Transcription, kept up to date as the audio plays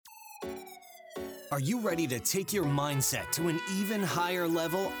Are you ready to take your mindset to an even higher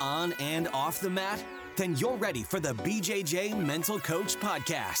level on and off the mat? Then you're ready for the BJJ Mental Coach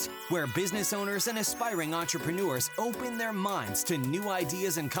Podcast, where business owners and aspiring entrepreneurs open their minds to new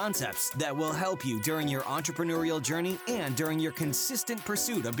ideas and concepts that will help you during your entrepreneurial journey and during your consistent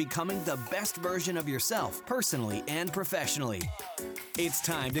pursuit of becoming the best version of yourself, personally and professionally. It's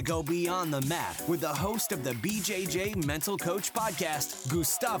time to go beyond the mat with the host of the BJJ Mental Coach Podcast,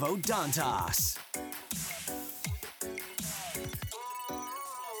 Gustavo Dantas.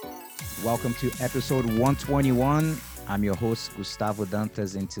 Welcome to episode 121. I'm your host, Gustavo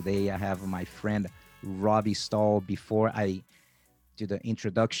Dantas, and today I have my friend, Robbie Stahl. Before I do the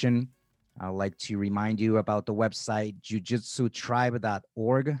introduction, I'd like to remind you about the website,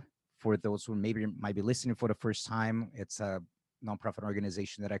 jujitsutribe.org. For those who maybe might be listening for the first time, it's a nonprofit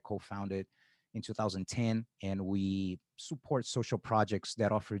organization that I co-founded in 2010, and we support social projects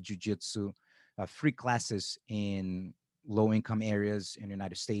that offer jujitsu free classes in low-income areas in the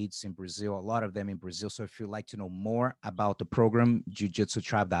United States, in Brazil, a lot of them in Brazil. So if you'd like to know more about the program,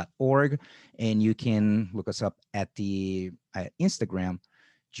 jujitsutribe.org, and you can look us up at the Instagram,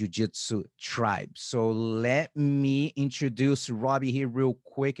 Jiu-Jitsu Tribe. So let me introduce Robbie here real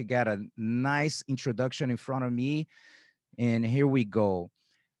quick. I got a nice introduction in front of me, and here we go.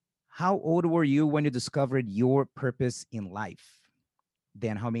 How old were you when you discovered your purpose in life?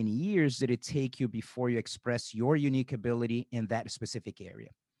 Then how many years did it take you before you express your unique ability in that specific area?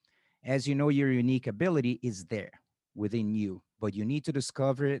 As you know, your unique ability is there within you, but you need to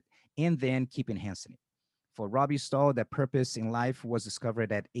discover it and then keep enhancing it. For Robbie Stahl, that purpose in life was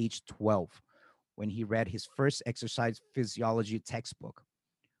discovered at age 12 when he read his first exercise physiology textbook.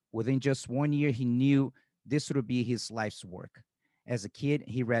 Within just 1 year, he knew this would be his life's work. As a kid,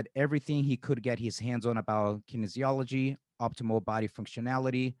 he read everything he could get his hands on about kinesiology, optimal body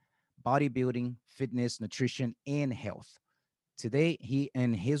functionality, bodybuilding, fitness, nutrition, and health. Today, he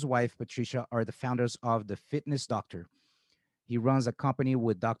and his wife, Patricia, are the founders of The Fitness Doctor. He runs a company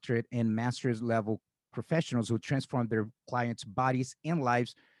with doctorate and master's level professionals who transform their clients' bodies and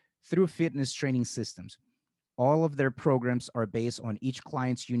lives through fitness training systems. All of their programs are based on each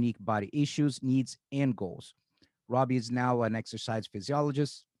client's unique body issues, needs, and goals. Robbie is now an exercise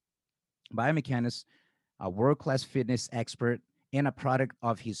physiologist, biomechanist, a world-class fitness expert, and a product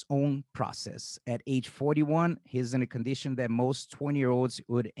of his own process. At age 41, he's in a condition that most 20-year-olds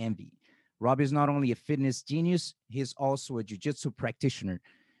would envy. Robbie is not only a fitness genius, he's also a jiu-jitsu practitioner.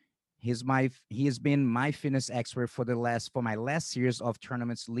 He has been my fitness expert for my last series of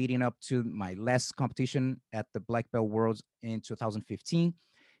tournaments leading up to my last competition at the Black Belt Worlds in 2015.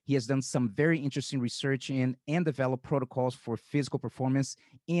 He has done some very interesting research in and developed protocols for physical performance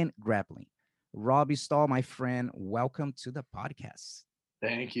and grappling. Robbie Stahl, my friend, welcome to the podcast.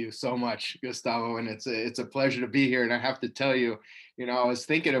 Thank you so much, Gustavo, and it's a pleasure to be here. And I have to tell you, I was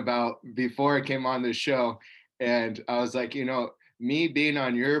thinking about before I came on this show, and I was like, me being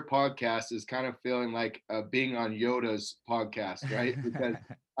on your podcast is kind of feeling like being on Yoda's podcast, right? Because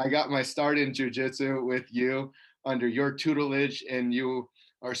I got my start in jiu-jitsu with you under your tutelage, and you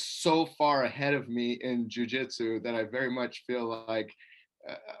are so far ahead of me in jiu-jitsu that I very much feel like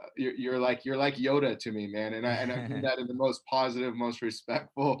you're like Yoda to me, man, and I mean that in the most positive, most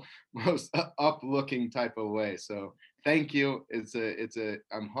respectful, most up-looking type of way. So thank you.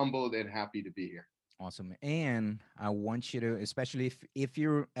 I'm humbled and happy to be here. Awesome. And I want you to, especially if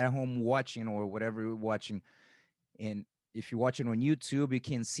you're at home watching or whatever you're watching, and if you're watching on YouTube, you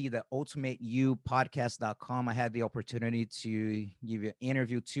can see the ultimateyoupodcast.com. I had the opportunity to give you an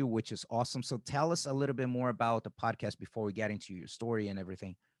interview too, which is awesome. So tell us a little bit more about the podcast before we get into your story and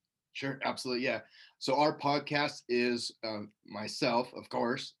everything. Sure, absolutely, yeah. So our podcast is myself, of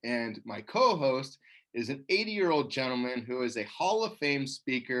course, and my co-host is an 80-year-old gentleman who is a Hall of Fame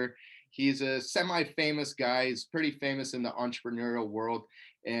speaker. He's a semi-famous guy. He's pretty famous in the entrepreneurial world,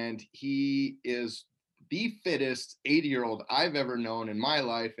 and he is the fittest 80-year-old I've ever known in my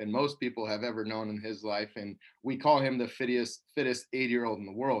life, and most people have ever known in his life. And we call him the fittest 80-year-old in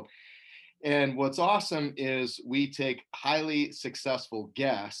the world. And what's awesome is we take highly successful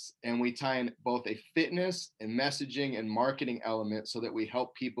guests and we tie in both a fitness and messaging and marketing element so that we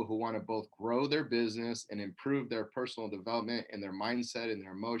help people who want to both grow their business and improve their personal development and their mindset and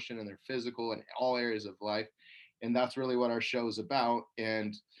their emotion and their physical and all areas of life. And that's really what our show is about.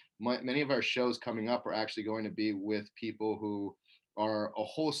 And many of our shows coming up are actually going to be with people who are a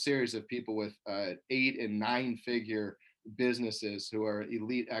whole series of people with 8 and 9 figure businesses who are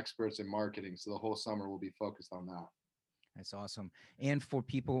elite experts in marketing. So the whole summer will be focused on that. That's awesome. And for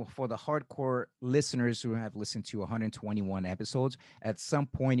people, for the hardcore listeners who have listened to 121 episodes, at some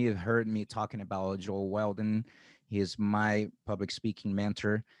point you've heard me talking about Joel Weldon. He is my public speaking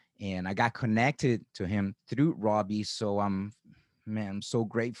mentor, and I got connected to him through Robbie. So I'm so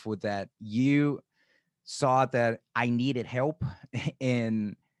grateful that you saw that I needed help,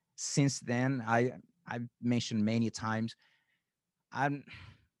 and since then, I've mentioned many times, I'm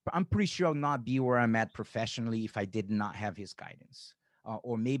I'm pretty sure I'll not be where I'm at professionally if I did not have his guidance.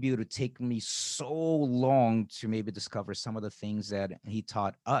 Or maybe it would take me so long to maybe discover some of the things that he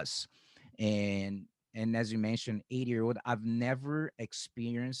taught us. And and as you mentioned, 80-year-old, I've never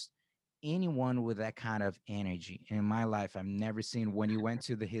experienced anyone with that kind of energy in my life. I've never seen when you went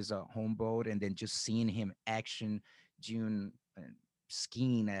to his home boat and then just seeing him action June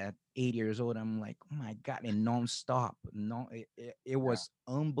skiing at 8 years old. I'm like, oh my God, and nonstop. No, it Yeah. was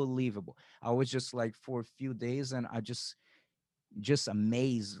unbelievable. I was just like for a few days and I just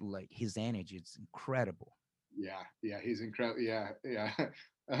amazed like his energy. It's incredible. Yeah, yeah, he's incredible. Yeah, yeah.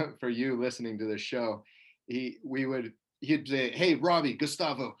 For you listening to the show, we would he'd say, "Hey, Robbie,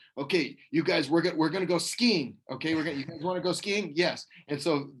 Gustavo, okay, you guys, we're gonna go skiing. Okay, you guys want to go skiing? Yes." And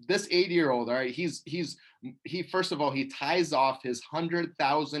so this 80-year-old, all right, he first of all he ties off his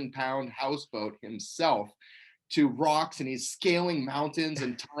 100,000 pound houseboat himself to rocks, and he's scaling mountains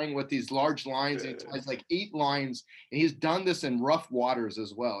and tying with these large lines, and he ties like 8 lines, and he's done this in rough waters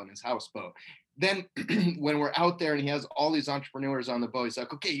as well in his houseboat. Then when we're out there and he has all these entrepreneurs on the boat, he's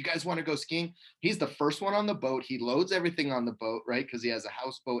like, okay, you guys want to go skiing? He's the first one on the boat. He loads everything on the boat, right? Because he has a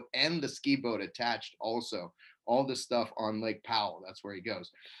houseboat and the ski boat attached also. All this stuff on Lake Powell. That's where he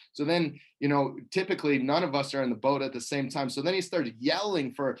goes. So then, typically none of us are in the boat at the same time. So then he started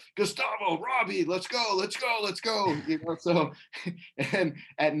yelling for Gustavo, Robbie, let's go, let's go, let's go. So and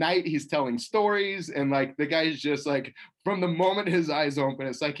at night he's telling stories, and like the guy's just like, from the moment his eyes open,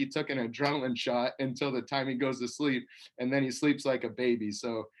 it's like he took an adrenaline shot until the time he goes to sleep, and then he sleeps like a baby.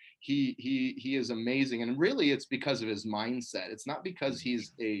 So he is amazing, and really it's because of his mindset. It's not because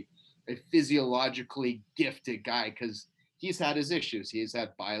he's a physiologically gifted guy, because he's had his issues. He's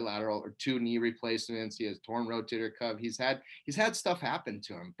had bilateral or 2 knee replacements. He has torn rotator cuff. He's had stuff happen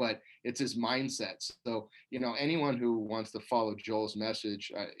to him, but it's his mindset. So anyone who wants to follow Joel's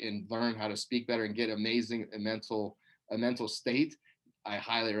message and learn how to speak better and get amazing a mental state, I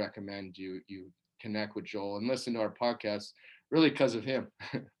highly recommend you connect with Joel and listen to our podcast, really because of him.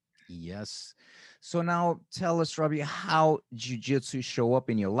 Yes. So now tell us, Robbie, how jujitsu show up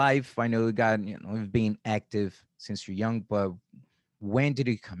in your life. I know you've been active since you're young, but when did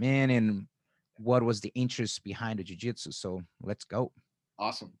it come in and what was the interest behind the jujitsu? So let's go.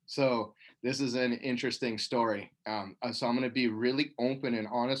 Awesome. So this is an interesting story. So I'm going to be really open and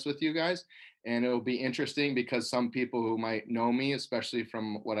honest with you guys, and it'll be interesting because some people who might know me, especially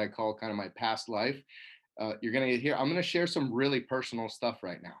from what I call kind of my past life, you're going to hear. I'm going to share some really personal stuff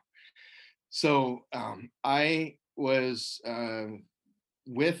right now. So I was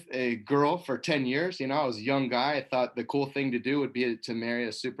with a girl for 10 years. I was a young guy. I thought the cool thing to do would be to marry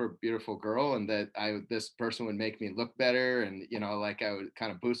a super beautiful girl, and that this person would make me look better, and like I would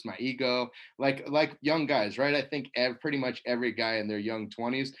kind of boost my ego, like young guys, right? I think pretty much every guy in their young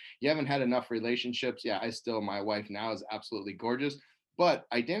 20s, you haven't had enough relationships. Yeah, my wife now is absolutely gorgeous, but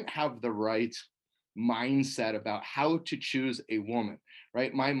I didn't have the right mindset about how to choose a woman,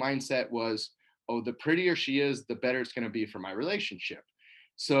 right? My mindset was, oh, the prettier she is, the better it's going to be for my relationship.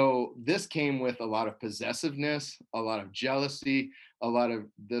 So this came with a lot of possessiveness, a lot of jealousy, a lot of,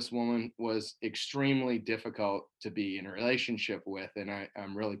 this woman was extremely difficult to be in a relationship with. And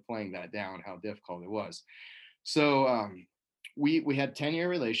I'm really playing that down, how difficult it was. So we had 10-year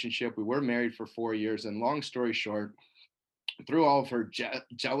relationship. We were married for 4 years. And long story short, through all of her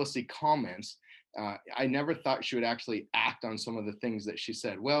jealousy comments, I never thought she would actually act on some of the things that she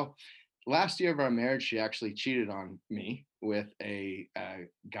said. Well, last year of our marriage, she actually cheated on me with a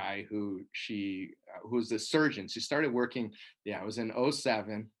guy who's a surgeon. She started working. Yeah, it was in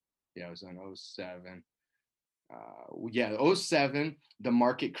 '07. Yeah, it was in '07. Yeah, '07, the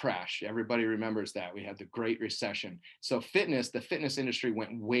market crashed. Everybody remembers that. We had the Great Recession. So the fitness industry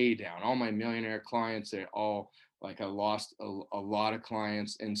went way down. All my millionaire clients, they all, like, I lost a lot of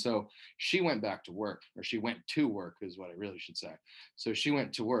clients. And so she went back to work, or she went to work is what I really should say. So she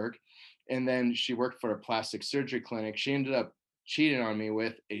went to work, and then she worked for a plastic surgery clinic. She ended up cheating on me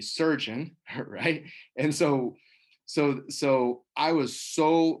with a surgeon, right? And so I was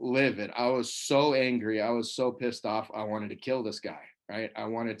so livid. I was so angry. I was so pissed off. I wanted to kill this guy. right? I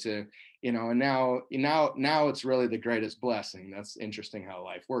wanted to, and now it's really the greatest blessing. That's interesting how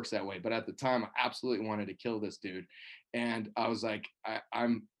life works that way. But at the time, I absolutely wanted to kill this dude, and I was like,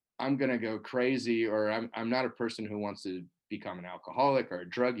 I'm gonna go crazy, or I'm not a person who wants to become an alcoholic or a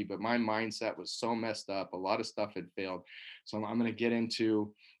druggie, but my mindset was so messed up. A lot of stuff had failed, so I'm gonna get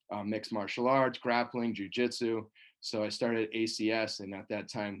into mixed martial arts, grappling, jujitsu. So I started ACS, and at that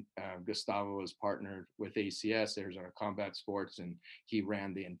time, Gustavo was partnered with ACS, Arizona Combat Sports, and he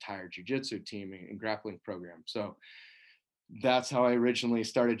ran the entire jiu-jitsu team and grappling program. So that's how I originally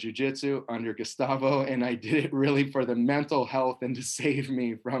started jiu-jitsu under Gustavo, and I did it really for the mental health and to save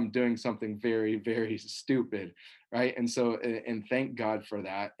me from doing something very, very stupid, right? And so, and thank God for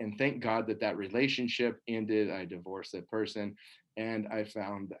that, and thank God that that relationship ended. I divorced that person, and I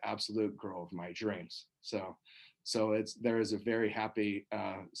found the absolute girl of my dreams. So there is a very happy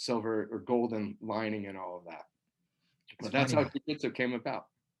silver or golden lining in all of that. It's But that's how funny. jiu-jitsu came about.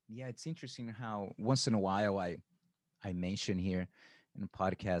 Yeah, it's interesting how once in a while I mention here in a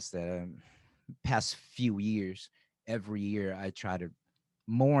podcast that past few years, every year I try to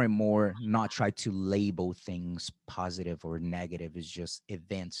more and more not try to label things positive or negative. It's just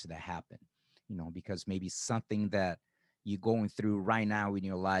events that happen, because maybe something that you're going through right now in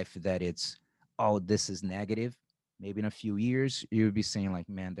your life that it's, oh, this is negative. Maybe in a few years you'll be saying like,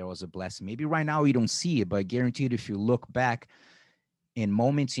 man, there was a blessing. Maybe right now you don't see it, but guaranteed if you look back in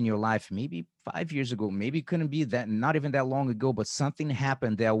moments in your life, maybe 5 years ago, maybe it couldn't be that, not even that long ago, but something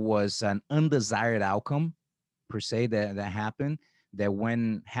happened that was an undesired outcome per se that happened, that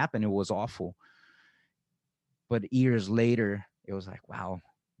when happened, it was awful. But years later, it was like, wow,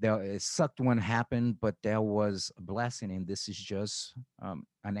 it sucked when it happened, but there was a blessing. And this is just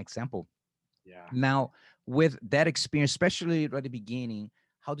an example. Yeah. Now, with that experience, especially at the beginning,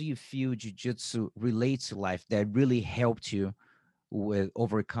 how do you feel jujitsu relates to life that really helped you with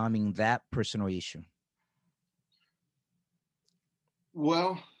overcoming that personal issue?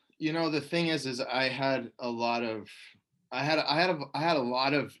 Well, the thing is I had a lot of, I had a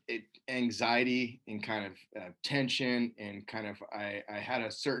lot of anxiety and kind of tension, and kind of, I had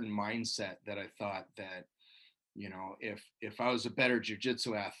a certain mindset that I thought that, if I was a better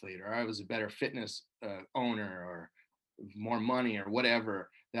jujitsu athlete, or I was a better fitness owner, or more money or whatever,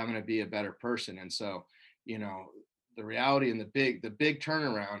 that I'm going to be a better person. And so, you know, the reality and the big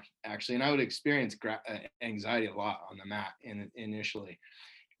turnaround actually, and I would experience anxiety a lot on the mat initially.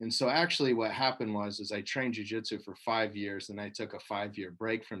 And so actually what happened was, is I trained jujitsu for 5 years, and I took a 5-year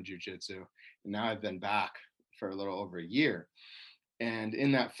break from jujitsu, and now I've been back for a little over a year. And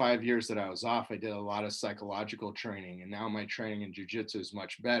in that 5 years that I was off, I did a lot of psychological training, and now my training in jujitsu is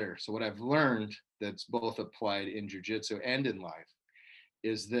much better. So what I've learned that's both applied in jujitsu and in life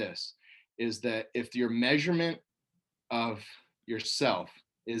is this, is that if your measurement of yourself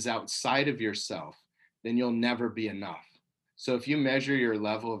is outside of yourself, then you'll never be enough. So if you measure your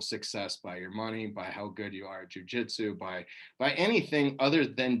level of success by your money, by how good you are at jujitsu, by anything other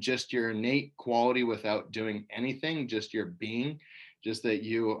than just your innate quality without doing anything, just your being, just that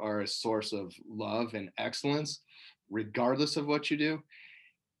you are a source of love and excellence, regardless of what you do,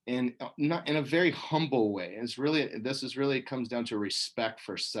 and not in a very humble way. This is really comes down to respect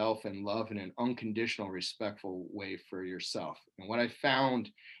for self and love, and an unconditional respectful way for yourself. And what I found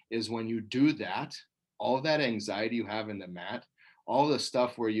is, when you do that, all of that anxiety you have in the mat, all the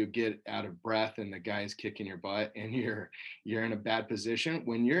stuff where you get out of breath and the guy's kicking your butt and you're in a bad position,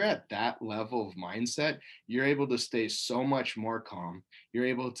 when you're at that level of mindset, you're able to stay so much more calm. You're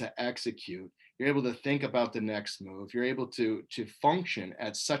able to execute, you're able to think about the next move, you're able to function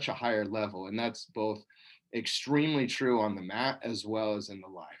at such a higher level. And that's both extremely true on the mat as well as in the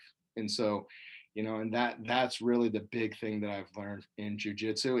life. And so, and that's really the big thing that I've learned in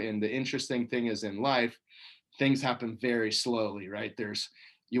jujitsu. And the interesting thing is, in life, things happen very slowly, right?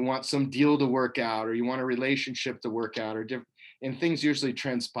 You want some deal to work out, or you want a relationship to work out, or different, and things usually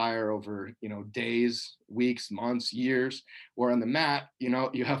transpire over, days, weeks, months, years. Or on the mat,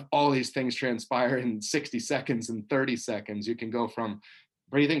 you have all these things transpire in 60 seconds and 30 seconds. You can go from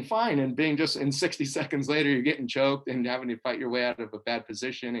breathing fine and being just, in 60 seconds later, you're getting choked and having to fight your way out of a bad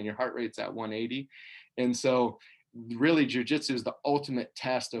position, and your heart rate's at 180. And so really, jujitsu is the ultimate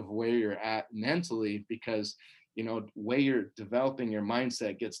test of where you're at mentally, because way you're developing your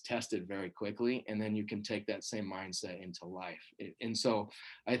mindset gets tested very quickly, and then you can take that same mindset into life. And so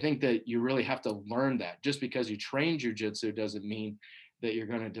I think that you really have to learn that. Just because you train jujitsu doesn't mean that you're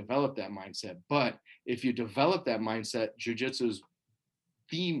going to develop that mindset. But if you develop that mindset, jujitsu is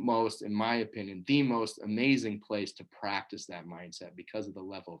the most, in my opinion, the most amazing place to practice that mindset, because of the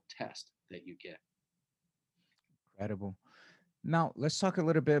level of test that you get. Incredible. Now, let's talk a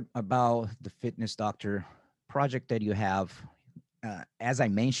little bit about the Fitness Doctor project that you have. As I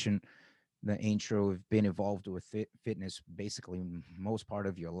mentioned, the intro, have been involved with fitness basically most part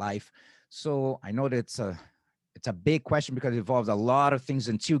of your life. So I know that it's a big question because it involves a lot of things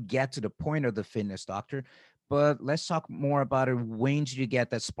until you get to the point of the Fitness Doctor. But let's talk more about it. When did you get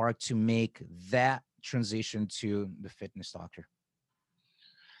that spark to make that transition to the Fitness Doctor?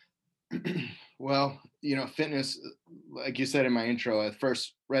 Well, fitness, like you said in my intro, I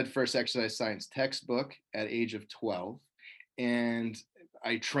first read first exercise science textbook at age of 12. And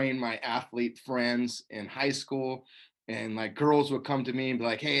I trained my athlete friends in high school. And like girls would come to me and be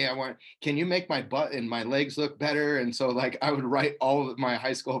like, hey, can you make my butt and my legs look better? And so like I would write all of my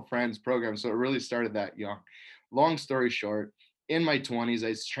high school friends programs. So it really started that young. Long story short, in my 20s,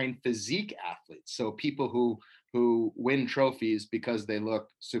 I trained physique athletes. So people who win trophies because they look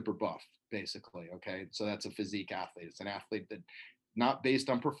super buff, basically. Okay. So that's a physique athlete. It's an athlete that not based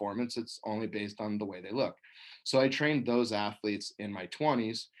on performance, it's only based on the way they look. So I trained those athletes in my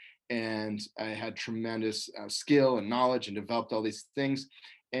 20s, and I had tremendous skill and knowledge and developed all these things.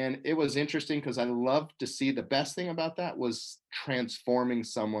 And it was interesting because I loved to see, the best thing about that was transforming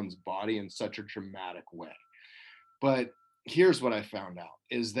someone's body in such a dramatic way. But here's what I found out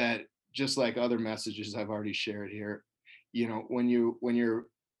is that, just like other messages I've already shared here, when your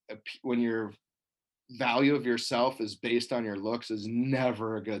value of yourself is based on your looks is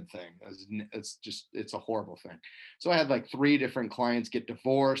never a good thing. It's a horrible thing. So I had like three different clients get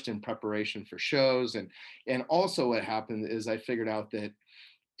divorced in preparation for shows, and also what happened is I figured out that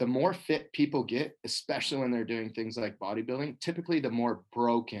the more fit people get, especially when they're doing things like bodybuilding, typically the more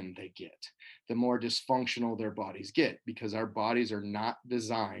broken they get, the more dysfunctional their bodies get, because our bodies are not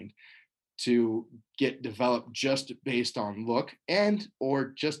designed to get developed just based on look and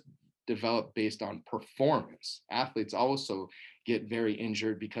or just developed based on performance. Athletes also get very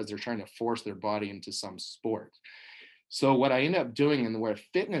injured because they're trying to force their body into some sport. So what I ended up doing, and where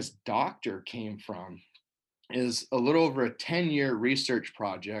Fitness Doctor came from, is a little over a 10-year research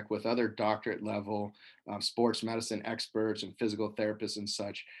project with other doctorate level sports medicine experts and physical therapists and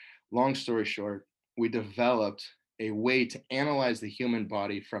such. Long story short, we developed a way to analyze the human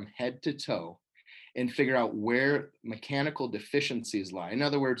body from head to toe and figure out where mechanical deficiencies lie. In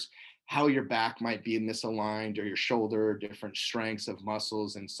other words, how your back might be misaligned, or your shoulder, different strengths of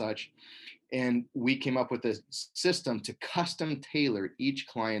muscles and such. And we came up with a system to custom tailor each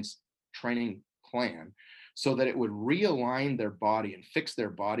client's training plan so that it would realign their body and fix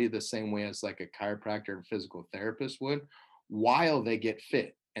their body the same way as like a chiropractor and physical therapist would, while they get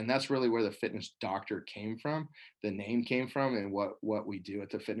fit. And that's really where the Fitness Doctor came from. The name came from, and what we do at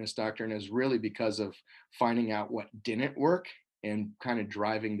the Fitness Doctor, and is really because of finding out what didn't work and kind of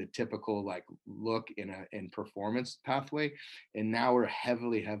driving the typical like look in performance pathway. And now we're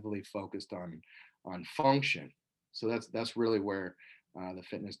heavily focused on function. So that's really where the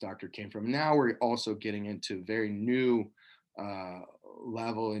Fitness Doctor came from. Now we're also getting into very new uh,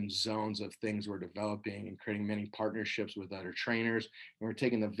 level and zones of things we're developing and creating many partnerships with other trainers. And we're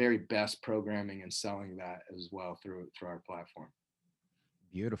taking the very best programming and selling that as well through our platform.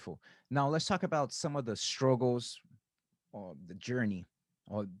 Beautiful. Now let's talk about some of the struggles or the journey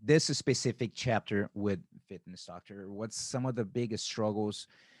or this specific chapter with Fitness Doctor. What's some of the biggest struggles,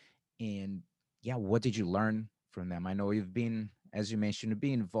 and yeah, what did you learn from them? I know you've been, as you mentioned,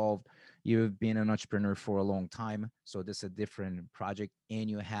 being involved, you've been an entrepreneur for a long time, so this is a different project, and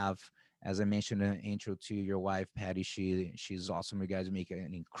you have, as I mentioned in the intro, to your wife Patty, she's awesome. You guys make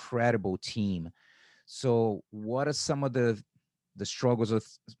an incredible team. So what are some of the struggles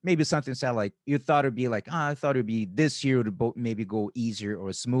with maybe something sad, like you thought it'd be like, I thought it'd be this year to maybe go easier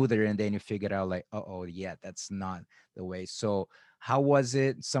or smoother, and then you figured out like, oh yeah, that's not the way. So how was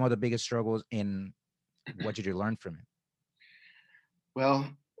it? Some of the biggest struggles, and what did you learn from it? Well,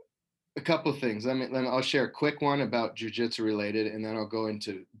 a couple of things. I'll share a quick one about jujitsu related, and then I'll go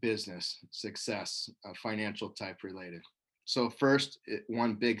into business success, financial type related. So first,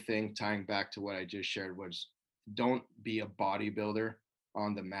 one big thing tying back to what I just shared was, don't be a bodybuilder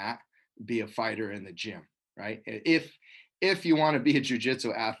on the mat, be a fighter in the gym, right? If you want to be a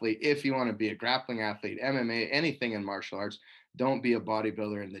jujitsu athlete, if you want to be a grappling athlete, MMA, anything in martial arts, don't be a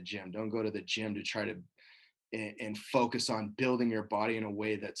bodybuilder in the gym. Don't go to the gym to try to and focus on building your body in a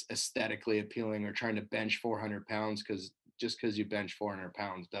way that's aesthetically appealing, or trying to bench 400 pounds, because just because you bench 400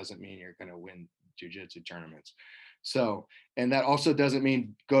 pounds doesn't mean you're going to win jujitsu tournaments. So, and that also doesn't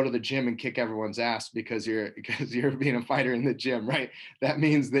mean go to the gym and kick everyone's ass because you're being a fighter in the gym, right? That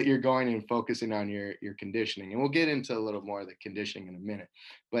means that you're going and focusing on your conditioning. And we'll get into a little more of the conditioning in a minute.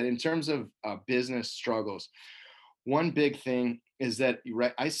 But in terms of business struggles, one big thing is that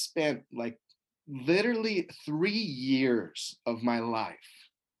I spent like literally 3 years of my life,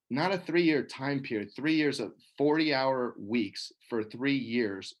 not a 3 year time period, 3 years of 40-hour weeks for 3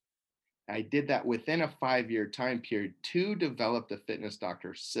 years. I did that within a 5 year time period to develop the Fitness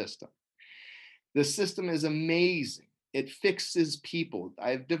Doctor system. The system is amazing. It fixes people.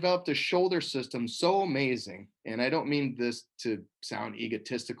 I've developed a shoulder system so amazing, and I don't mean this to sound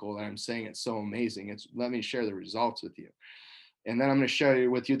egotistical that I'm saying it's so amazing. It's let me share the results with you. And then I'm going to share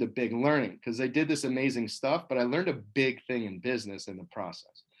with you the big learning, because I did this amazing stuff, but I learned a big thing in business in the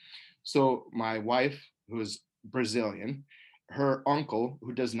process. So my wife, who is Brazilian, her uncle,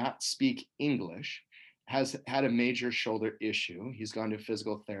 who does not speak English, has had a major shoulder issue. He's gone to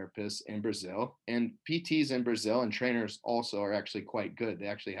physical therapists in Brazil, and PTs in Brazil and trainers also are actually quite good. They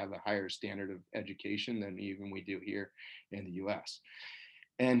actually have a higher standard of education than even we do here in the US.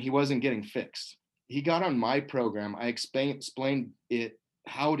 And he wasn't getting fixed. He got on my program. I explained it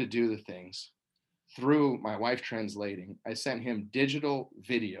how to do the things through my wife translating. I sent him digital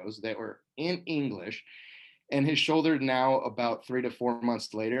videos that were in English, and his shoulder now, about 3 to 4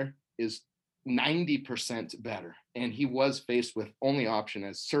 months later, is 90% better. And he was faced with only option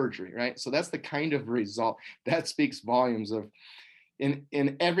as surgery, right? So that's the kind of result that speaks volumes of in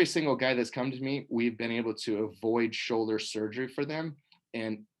every single guy that's come to me, we've been able to avoid shoulder surgery for them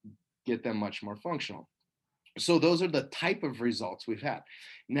and get them much more functional. So those are the type of results we've had.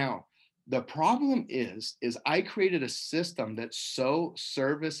 Now, the problem is I created a system that's so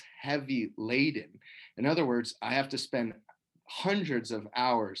service heavy laden. In other words, I have to spend hundreds and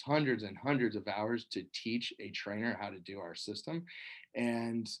hundreds of hours to teach a trainer how to do our system.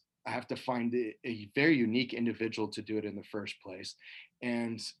 And I have to find a very unique individual to do it in the first place.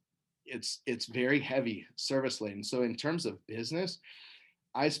 And it's very heavy service laden. So in terms of business,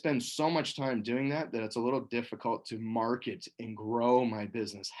 I spend so much time doing that it's a little difficult to market and grow my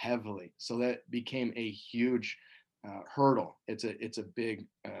business heavily. So that became a huge hurdle. It's a big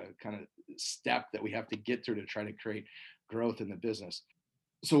kind of step that we have to get through to try to create growth in the business.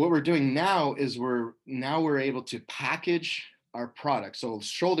 So what we're doing now is we're able to package our products. So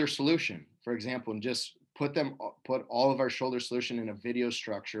shoulder solution, for example, and just put all of our shoulder solution in a video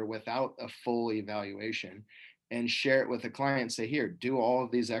structure without a full evaluation, and share it with a client. Say, here, do all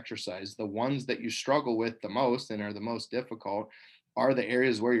of these exercises. The ones that you struggle with the most and are the most difficult are the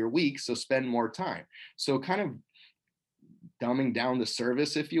areas where you're weak. So spend more time. So kind of dumbing down the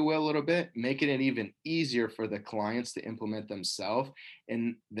service, if you will, a little bit, making it even easier for the clients to implement themselves.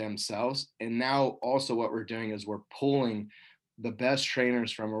 And now also what we're doing is we're pulling the best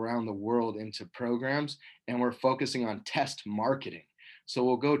trainers from around the world into programs, and we're focusing on test marketing. So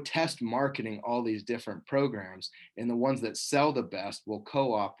we'll go test marketing all these different programs, and the ones that sell the best will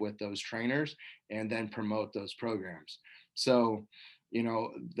co-op with those trainers and then promote those programs. So,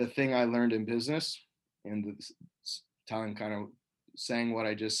 the thing I learned in business, and telling kind of saying what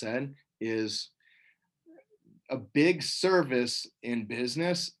I just said, is a big service in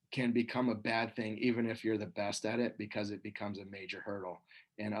business can become a bad thing, even if you're the best at it, because it becomes a major hurdle.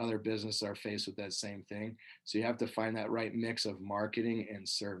 And other businesses are faced with that same thing. So you have to find that right mix of marketing and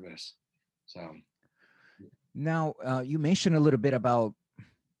service. So Now, you mentioned a little bit about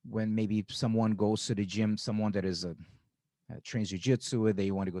when maybe someone goes to the gym, someone that is a trains jiu-jitsu,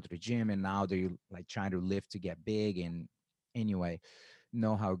 they want to go to the gym, and now they're like trying to lift to get big. And anyway,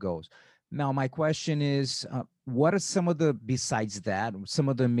 know how it goes. Now, my question is, what are some of the, besides that, some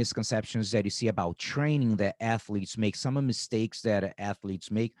of the misconceptions that you see about training that athletes make, some of the mistakes that athletes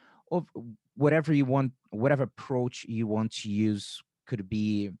make, or whatever you want, whatever approach you want to use could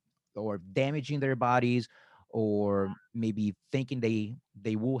be, or damaging their bodies, or maybe thinking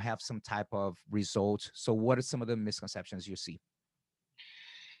they will have some type of results. So what are some of the misconceptions you see?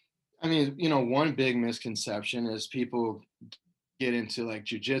 I mean, one big misconception is people get into like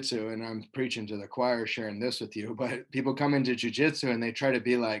jujitsu, and I'm preaching to the choir sharing this with you, but people come into jujitsu and they try to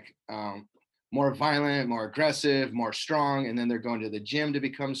be like more violent, more aggressive, more strong, and then they're going to the gym to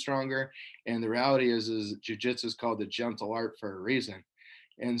become stronger. And the reality is jujitsu is called the gentle art for a reason.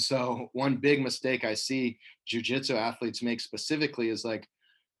 And so one big mistake I see jujitsu athletes make specifically is like,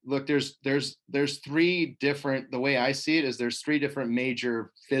 look, there's three different, the way I see it is there's three different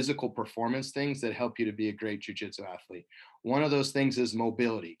major physical performance things that help you to be a great jiu-jitsu athlete. One of those things is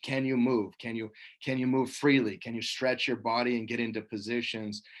mobility. Can you move? Can you move freely? Can you stretch your body and get into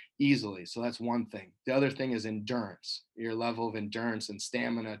positions easily? So that's one thing. The other thing is endurance, your level of endurance and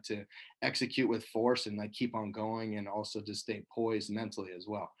stamina to execute with force and like keep on going, and also to stay poised mentally as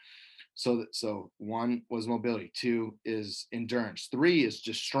well. So one was mobility. Two is endurance. Three is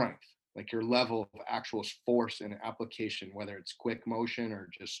just strength. like your level of actual force and application, whether it's quick motion or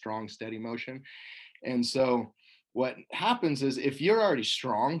just strong, steady motion. And so what happens is if you're already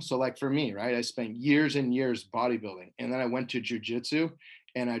strong, so like for me, right, I spent years and years bodybuilding, and then I went to jujitsu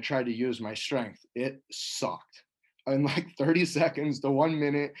and I tried to use my strength. It sucked. In like 30 seconds to 1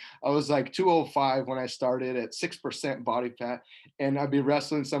 minute, I was like 205 when I started at 6% body fat. And I'd be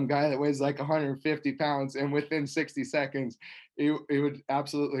wrestling some guy that weighs like 150 pounds. And within 60 seconds, it would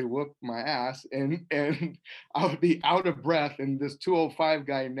absolutely whoop my ass. And I would be out of breath. And this 205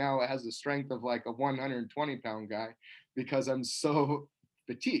 guy now has the strength of like a 120-pound guy because I'm so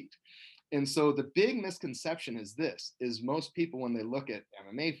fatigued. And so the big misconception is this, is most people, when they look at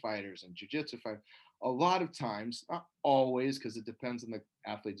MMA fighters and jiu-jitsu fighters, a lot of times, not always, because it depends on the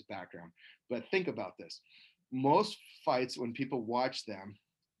athlete's background, but think about this. Most fights, when people watch them,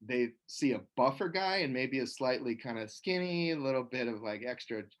 they see a buffer guy and maybe a slightly kind of skinny, a little bit of like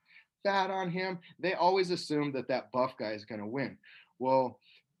extra fat on him. They always assume that that buff guy is going to win. Well,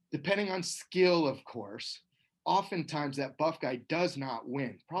 depending on skill, of course, oftentimes that buff guy does not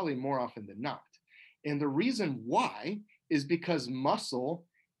win, probably more often than not. And the reason why is because muscle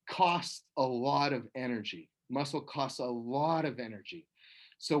costs a lot of energy. Muscle costs a lot of energy.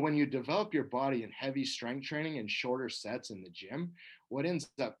 So when you develop your body in heavy strength training and shorter sets in the gym, what ends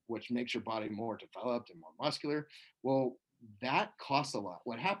up, which makes your body more developed and more muscular, well, that costs a lot.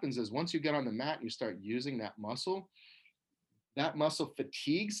 What happens is once you get on the mat and you start using that muscle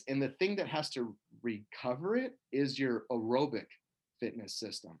fatigues, and the thing that has to recover it is your aerobic fitness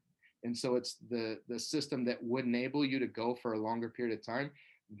system. And so it's the system that would enable you to go for a longer period of time.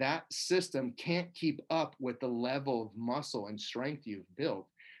 That system can't keep up with the level of muscle and strength you've built.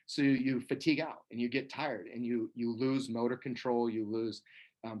 So you fatigue out and you get tired and you lose motor control, you lose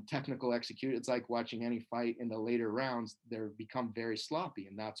technical execution. It's like watching any fight in the later rounds, they become very sloppy.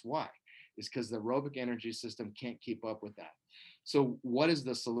 And that's why, is because the aerobic energy system can't keep up with that. So what is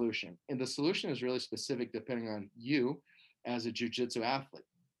the solution? And the solution is really specific depending on you as a jiu-jitsu athlete.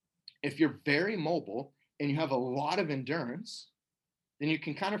 If you're very mobile and you have a lot of endurance, then you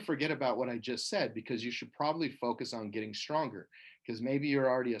can kind of forget about what I just said, because you should probably focus on getting stronger. Because maybe you're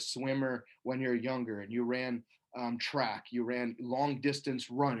already a swimmer when you're younger and you ran track, you ran long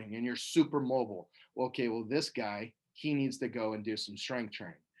distance running, and you're super mobile. Okay, well, this guy, he needs to go and do some strength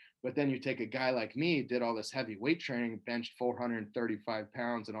training. But then you take a guy like me, did all this heavy weight training, benched 435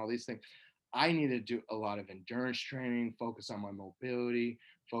 pounds and all these things. I need to do a lot of endurance training, focus on my mobility,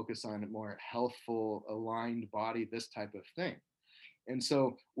 focus on a more healthful, aligned body, this type of thing. And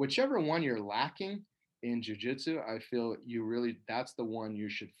so whichever one you're lacking in jiu-jitsu, I feel that's the one you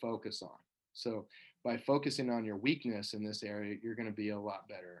should focus on. So by focusing on your weakness in this area, you're going to be a lot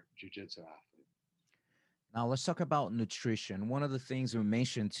better jiu-jitsu athlete. Now let's talk about nutrition. One of the things we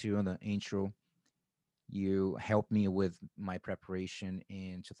mentioned too in the intro, you helped me with my preparation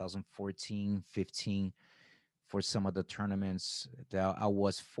in 2014, 15 for some of the tournaments that I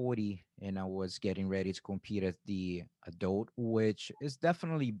was 40 and I was getting ready to compete at the adult, which is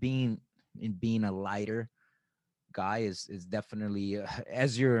definitely being a lighter guy is definitely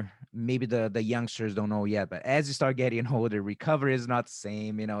as you're maybe the youngsters don't know yet, but as you start getting older, recovery is not the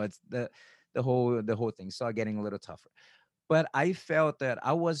same. It's the whole thing start getting a little tougher. But I felt that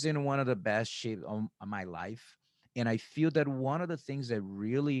I was in one of the best shape of my life. And I feel that one of the things that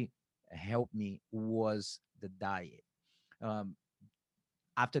really helped me was the diet. Um,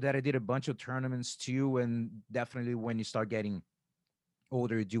 After that, I did a bunch of tournaments too. And definitely when you start getting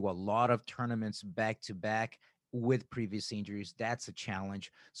older, you do a lot of tournaments back to back with previous injuries. That's a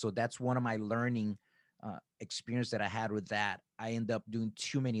challenge. So that's one of my learning experience that I had with that. I end up doing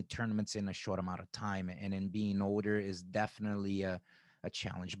too many tournaments in a short amount of time, and then being older is definitely a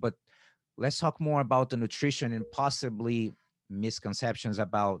challenge. But let's talk more about the nutrition and possibly misconceptions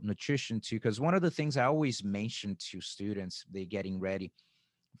about nutrition too, because one of the things I always mention to students, they getting ready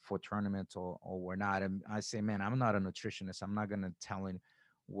for tournament or not, and I say, man, I'm not a nutritionist. I'm not gonna tell him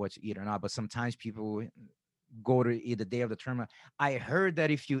what to eat or not. But sometimes people go to eat the day of the tournament. I heard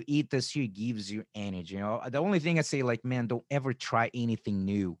that if you eat this, it gives you energy. The only thing I say, like, man, don't ever try anything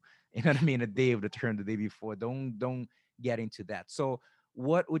new. You know what I mean? The day of the tournament, the day before, don't get into that. So,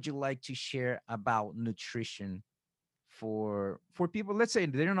 what would you like to share about nutrition for people? Let's say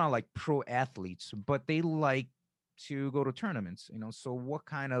they're not like pro athletes, but they like to go to tournaments. So what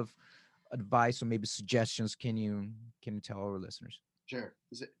kind of advice or maybe suggestions can you tell our listeners? Sure.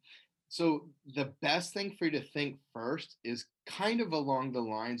 So the best thing for you to think first is kind of along the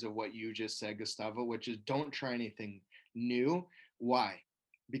lines of what you just said, Gustavo, which is don't try anything new. Why?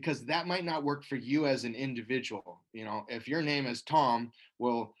 Because that might not work for you as an individual. If your name is Tom,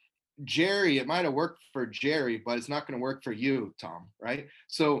 well, Jerry, it might have worked for Jerry, but it's not going to work for you, Tom, right?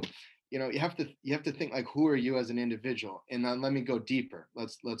 So, you have to think like, who are you as an individual? And then let me go deeper.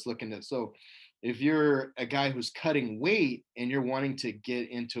 Let's look into it. So if you're a guy who's cutting weight and you're wanting to get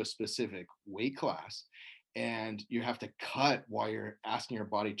into a specific weight class and you have to cut while you're asking your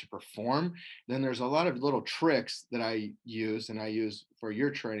body to perform, then there's a lot of little tricks that I use and I use for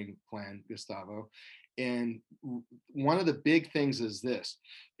your training plan, Gustavo. And one of the big things is this,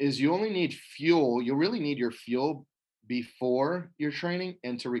 is you only need fuel. You really need your fuel before your training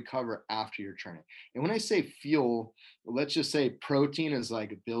and to recover after your training. And when I say fuel, let's just say protein is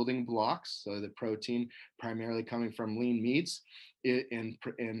like building blocks. So the protein primarily coming from lean meats, and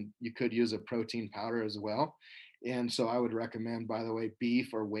you could use a protein powder as well. And so I would recommend, by the way,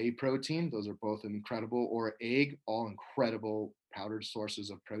 beef or whey protein. Those are both incredible, or egg, all incredible powdered sources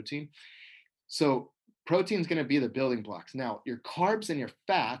of protein. So protein is going to be the building blocks. Now, your carbs and your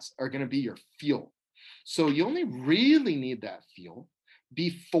fats are going to be your fuel. So you only really need that fuel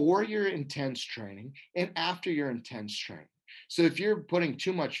before your intense training and after your intense training. So if you're putting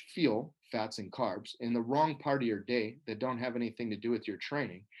too much fuel, fats and carbs in the wrong part of your day that don't have anything to do with your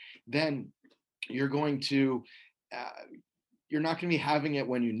training, then you're going to uh, you're not going to be having it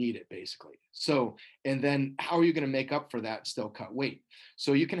when you need it, basically. So, and then how are you going to make up for that and still cut weight?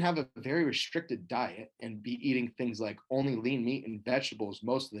 So you can have a very restricted diet and be eating things like only lean meat and vegetables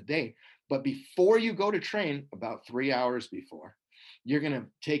most of the day. But before you go to train, about 3 hours before, you're going to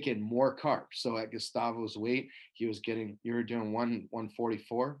take in more carbs. So at Gustavo's weight, you were doing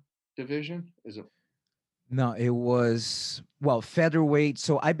 144 division. Is it No, it was well featherweight.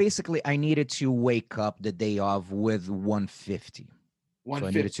 So I needed to wake up the day of with 150. So I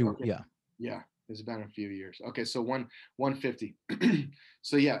needed 150? to, Okay. yeah. Yeah, it's been a few years. Okay, so 150.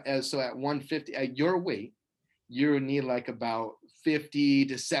 So yeah, so at 150 at your weight, you need like about 50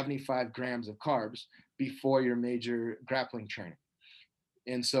 to 75 grams of carbs before your major grappling training.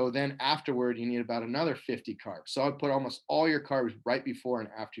 And so then afterward, you need about another 50 carbs. So I put almost all your carbs right before and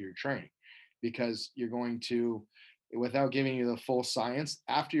after your training, because you're going to, without giving you the full science,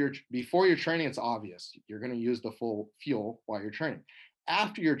 before your training, it's obvious. You're going to use the full fuel while you're training.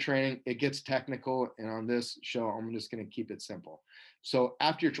 After your training, it gets technical. And on this show, I'm just going to keep it simple. So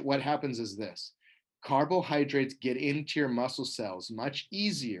what happens is this: carbohydrates get into your muscle cells much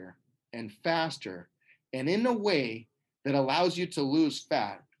easier and faster, and in a way that allows you to lose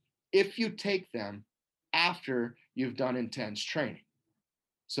fat if you take them after you've done intense training.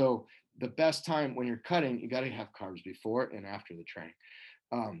 So the best time when you're cutting, you got to have carbs before and after the training.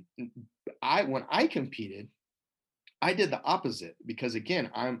 Um, when I competed, I did the opposite, because again,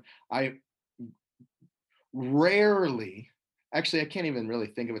 I rarely, actually, I can't even really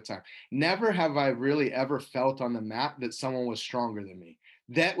think of a time. Never have I really ever felt on the mat that someone was stronger than me,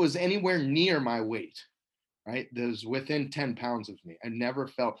 that was anywhere near my weight, right? That was within 10 pounds of me. I never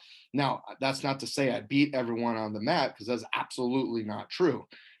felt. Now, that's not to say I beat everyone on the mat, because that's absolutely not true,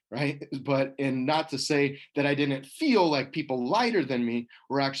 right? But, and not to say that I didn't feel like people lighter than me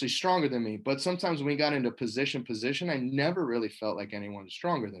were actually stronger than me. But sometimes when we got into position, I never really felt like anyone was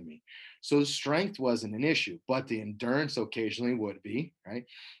stronger than me. So strength wasn't an issue, but the endurance occasionally would be, right?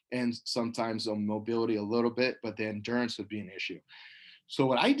 And sometimes the mobility a little bit, but the endurance would be an issue. So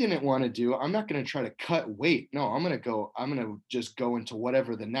what I didn't want to do, I'm not going to try to cut weight. No, I'm going to just go into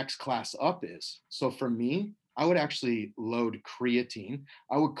whatever the next class up is. So for me, I would actually load creatine.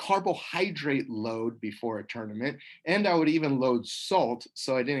 I would carbohydrate load before a tournament, and I would even load salt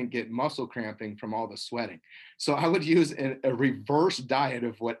so I didn't get muscle cramping from all the sweating. So I would use a reverse diet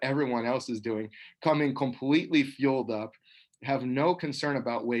of what everyone else is doing, coming completely fueled up, have no concern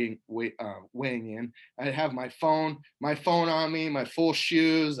about weighing in. I'd have my phone on me, my full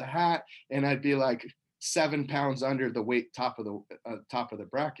shoes, a hat, and I'd be like 7 pounds under the weight top of the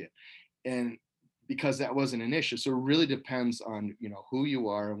bracket. And because that wasn't an issue. So it really depends on, who you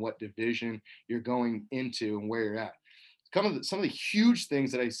are and what division you're going into and where you're at. Some of the huge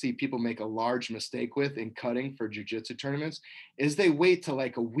things that I see people make a large mistake with in cutting for jiu-jitsu tournaments is they wait till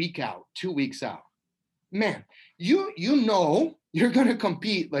like a week out, 2 weeks out. Man, you're going to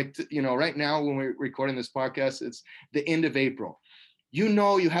compete, like, right now when we're recording this podcast, it's the end of April.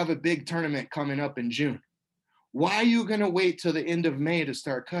 You have a big tournament coming up in June. Why are you going to wait till the end of May to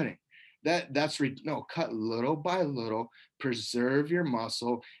start cutting? No, cut little by little, preserve your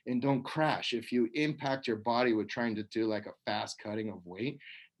muscle, and don't crash. If you impact your body with trying to do like a fast cutting of weight,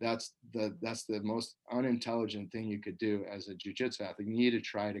 that's the most unintelligent thing you could do as a jiu-jitsu athlete. You need to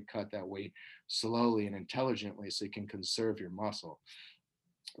try to cut that weight slowly and intelligently so you can conserve your muscle.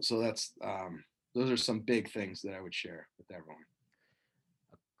 So those are some big things that I would share with everyone.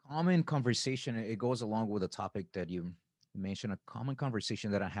 common conversation, it goes along with the topic that you mentioned, a common conversation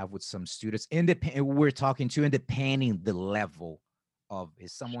that I have with some students, we're talking to, and depending the level of,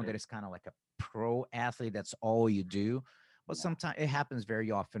 is someone that Sure. is kind of like a pro athlete, that's all you do. But Yeah. sometimes it happens very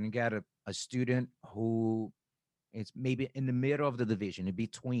often. You got a student who is maybe in the middle of the division, in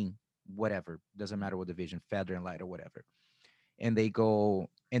between, whatever, doesn't matter what division, feather and light or whatever, and they go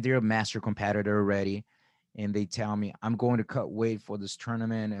and they're a master competitor already, and they tell me, I'm going to cut weight for this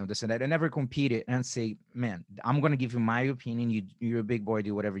tournament and this and that. I never competed, and say, man, I'm going to give you my opinion. You're a big boy,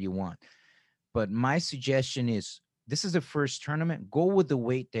 do whatever you want. But my suggestion is, this is the first tournament. Go with the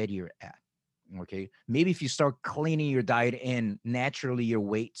weight that you're at. Okay. Maybe if you start cleaning your diet and naturally your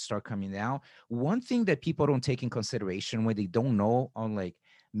weight start coming down. One thing that people don't take in consideration when they don't know, on like,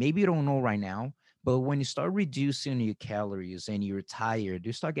 maybe you don't know right now, but when you start reducing your calories and you're tired,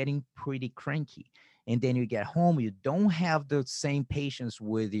 you start getting pretty cranky. And then you get home, you don't have the same patience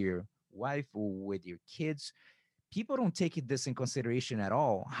with your wife or with your kids. People don't take this in consideration at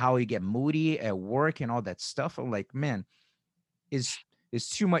all. How you get moody at work and all that stuff. I'm like, man, is is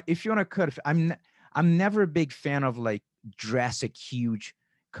too much. If you want to cut, I'm never a big fan of like drastic, huge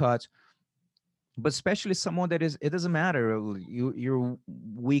cuts, but especially someone that is. It doesn't matter. You're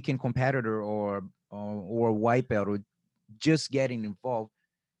weekend competitor or wipeout or just getting involved.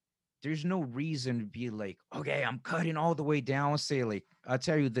 There's no reason to be like, okay, I'm cutting all the way down. Say like, I'll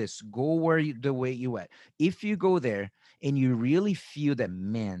tell you this: go where the way you at. If you go there and you really feel that,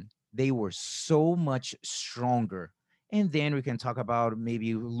 man, they were so much stronger, and then we can talk about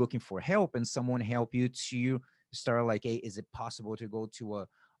maybe looking for help and someone help you to start like, hey, is it possible to go to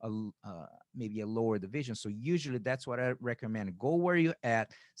maybe a lower division? So usually that's what I recommend. Go where you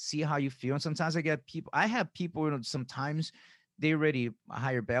at, see how you feel. And sometimes I have people, sometimes they already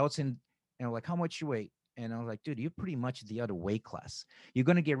higher belts, and like, how much you weigh? And I was like, dude, you're pretty much the other weight class. You're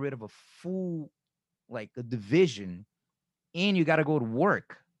gonna get rid of a full, like, a division, and you got to go to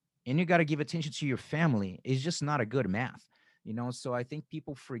work, and you got to give attention to your family. It's just not a good math. So I think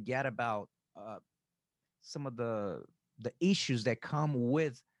people forget about some of the issues that come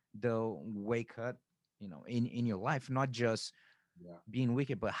with the weight cut, in your life, not just Yeah. being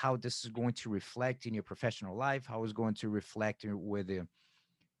wicked, but how this is going to reflect in your professional life, how it's going to reflect with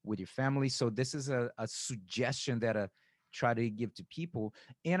your family. So this is a suggestion that I try to give to people.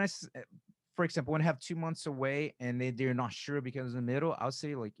 And for example, when I have 2 months away and they're not sure because in the middle, I'll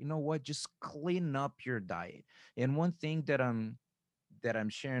say like, you know what, just clean up your diet. And one thing that I'm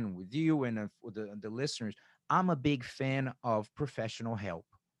sharing with you and with the listeners, I'm a big fan of professional help.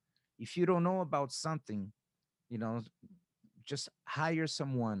 If you don't know about something, you know, just hire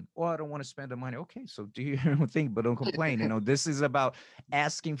someone. Oh, I don't want to spend the money. Okay, so do your own thing, but don't complain. This is about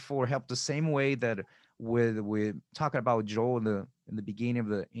asking for help the same way that with talking about Joel in the beginning of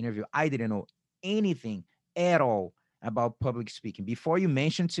the interview. I didn't know anything at all about public speaking. Before you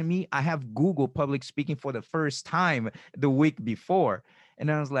mentioned to me, I have Google public speaking for the first time the week before.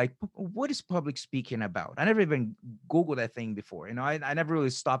 And I was like, what is public speaking about? I never even Googled that thing before. I never really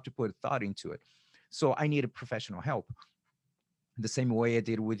stopped to put thought into it. So I needed professional help the same way I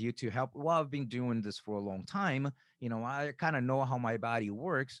did with you to help. Well, I've been doing this for a long time. I kind of know how my body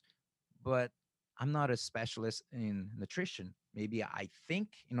works, but I'm not a specialist in nutrition. Maybe I think,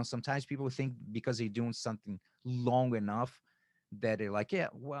 sometimes people think because they're doing something long enough that they're like, yeah,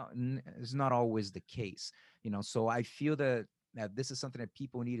 well, it's not always the case. So I feel that this is something that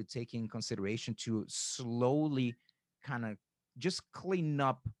people need to take in consideration to slowly kind of just clean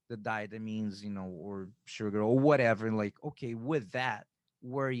up the diet. That means, or sugar or whatever. And like, okay, with that,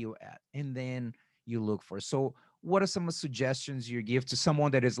 where are you at? And then you look for. So what are some suggestions you give to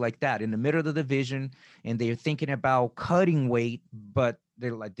someone that is like that in the middle of the division and they're thinking about cutting weight, but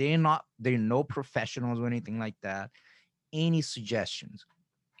they're no professionals or anything like that? Any suggestions?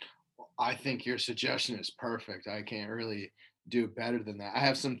 I think your suggestion is perfect. I can't really do better than that. I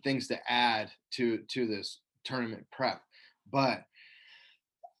have some things to add to this tournament prep, but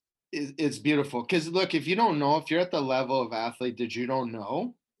it's beautiful because look, if you don't know, if you're at the level of athlete that you don't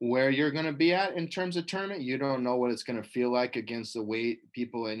know where you're going to be at in terms of tournament, you don't know what it's going to feel like against the weight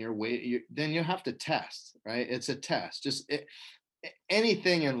people in your weight, then you have to test, right? It's a test.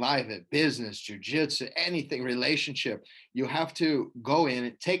 Anything in life, at business, jujitsu, anything, relationship, you have to go in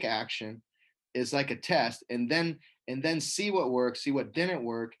and take action. It's like a test, and then see what works, see what didn't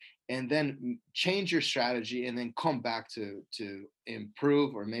work, and then change your strategy, and then come back to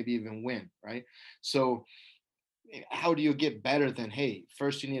improve or maybe even win, right? So how do you get better than, hey,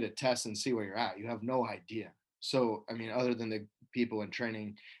 first you need to test and see where you're at? You have no idea. So I mean, other than the people in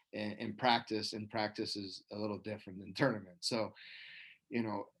training and practice, and practice is a little different than tournament. So you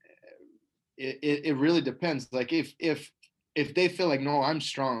know it really depends. Like if they feel like, no, I'm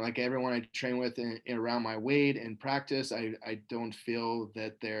strong, like everyone I train with in around my weight and practice, I don't feel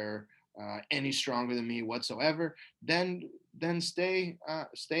that they're any stronger than me whatsoever, then stay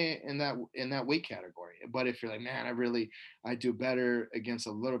in that weight category. But if you're like, man, I do better against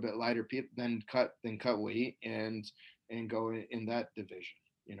a little bit lighter people, then cut weight and go in that division,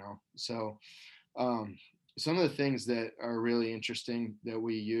 you know. So um, some of the things that are really interesting that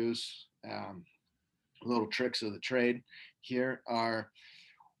we use, little tricks of the trade here, are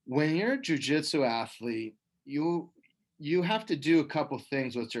when you're a jujitsu athlete, you you have to do a couple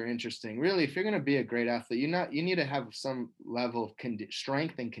things which are interesting. Really, if you're going to be a great athlete, you need to have some level of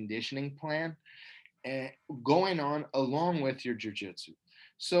strength and conditioning plan and going on along with your jujitsu.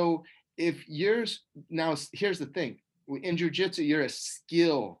 So if yours now, here's the thing: in jujitsu, you're a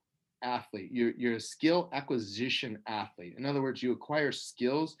skill athlete. You're a skill acquisition athlete. In other words, you acquire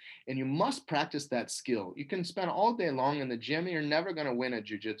skills, and you must practice that skill. You can spend all day long in the gym, and you're never going to win a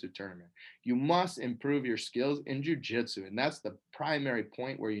jujitsu tournament. You must improve your skills in jujitsu, and that's the primary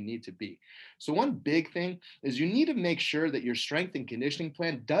point where you need to be. So one big thing is you need to make sure that your strength and conditioning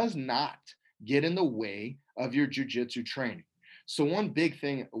plan does not get in the way of your jujitsu training. So one big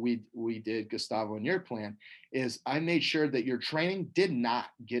thing we did, Gustavo, in your plan is I made sure that your training did not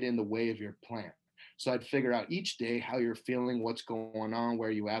get in the way of your plan. So I'd figure out each day how you're feeling, what's going on,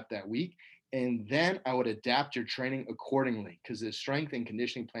 where you at that week, and then I would adapt your training accordingly, because the strength and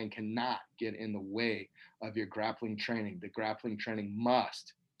conditioning plan cannot get in the way of your grappling training. The grappling training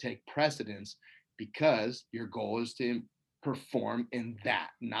must take precedence because your goal is to perform in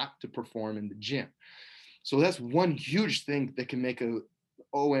that, not to perform in the gym. So that's one huge thing that can make a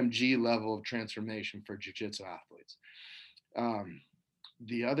OMG level of transformation for jiu-jitsu athletes.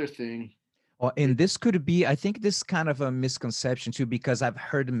 The other thing, Well, and this could be, I think this kind of a misconception too, because I've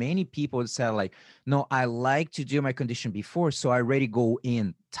heard many people say like, no, I like to do my condition before, so I already go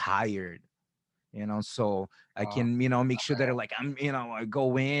in tired, so I can, make sure that like I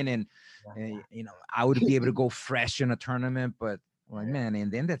go in and, I would be able to go fresh in a tournament, but like, man,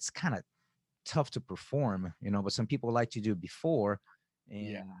 and then that's kind of tough to perform, but some people like to do before, and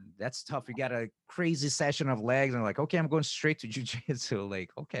yeah, that's tough. You got a crazy session of legs and like, okay, I'm going straight to jujitsu.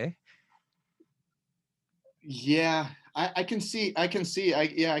 Like, okay. yeah, I can see, I can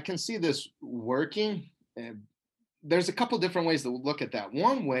see this working. There's a couple different ways to look at that.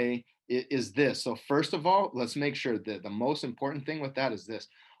 One way is this. So first of all, let's make sure that the most important thing with that is this: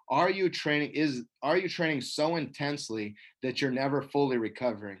 are you training so intensely that you're never fully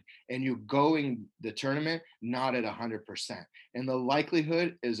recovering, and you going the tournament not at 100%? And the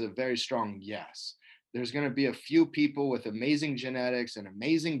likelihood is a very strong yes. There's going to be a few people with amazing genetics and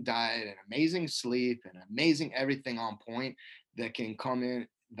amazing diet and amazing sleep and amazing everything on point that can come in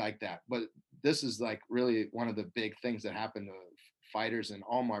like that. But this is like really one of the big things that happen to fighters in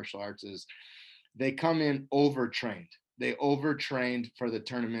all martial arts is they come in overtrained. They overtrained for the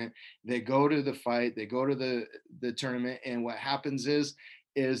tournament. They go to the fight, they go to the tournament, and what happens is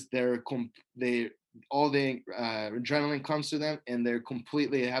they all the adrenaline comes to them, and they're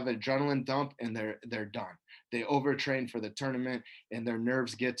completely have an adrenaline dump, and they're done. They overtrain for the tournament, and their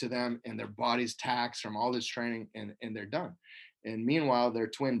nerves get to them, and their body's taxed from all this training, and they're done. And meanwhile, their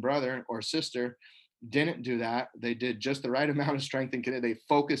twin brother or sister didn't do that. They did just the right amount of strength and they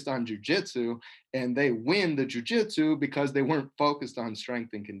focused on jujitsu, and they win the jujitsu because they weren't focused on strength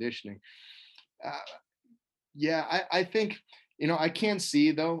and conditioning. Uh, yeah, I think, I can't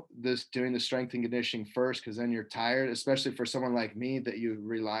see though this doing the strength and conditioning first, because then you're tired, especially for someone like me that you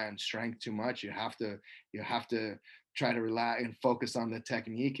rely on strength too much. You have to try to rely and focus on the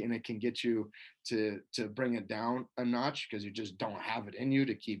technique, and it can get you to bring it down a notch because you just don't have it in you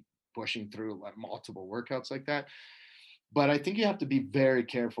to keep pushing through like multiple workouts like that. But I think you have to be very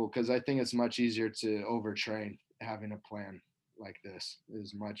careful, because I think it's much easier to overtrain. Having a plan like this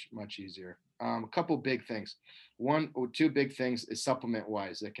is much easier. A couple big things. One or two big things is supplement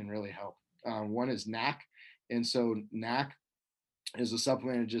wise that can really help. One is NAC, and so NAC is a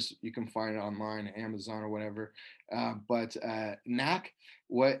supplement. Just you can find it online, Amazon or whatever. But NAC,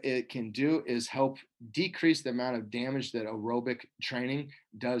 what it can do is help decrease the amount of damage that aerobic training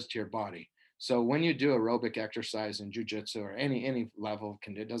does to your body. So when you do aerobic exercise in jujitsu or any level,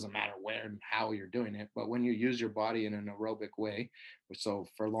 it doesn't matter where and how you're doing it, but when you use your body in an aerobic way, so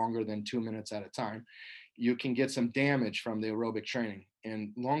for longer than 2 minutes at a time, you can get some damage from the aerobic training.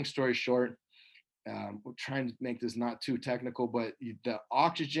 And long story short, we're trying to make this not too technical, but the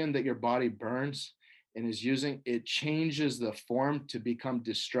oxygen that your body burns and is using, it changes the form to become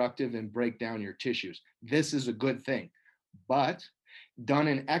destructive and break down your tissues. This is a good thing, but Done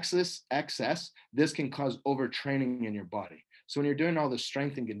in excess, this can cause overtraining in your body. So when you're doing all the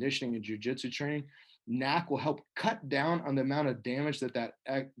strength and conditioning and jujitsu training, NAC will help cut down on the amount of damage that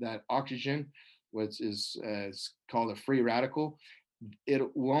oxygen, which is called a free radical, it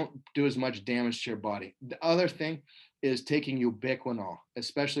won't do as much damage to your body. The other thing is taking ubiquinol,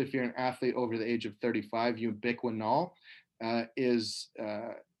 especially if you're an athlete over the age of 35. Ubiquinol is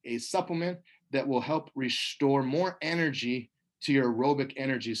a supplement that will help restore more energy to your aerobic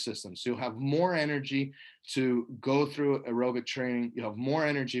energy system. So you'll have more energy to go through aerobic training. You'll have more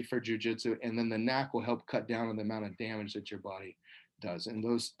energy for jujitsu, and then the NAC will help cut down on the amount of damage that your body does. And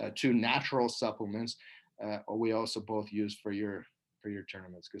those two natural supplements we also both use for your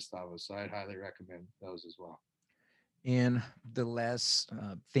tournaments, Gustavo. So I'd highly recommend those as well. And the last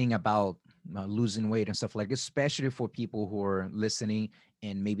thing about losing weight and stuff like, especially for people who are listening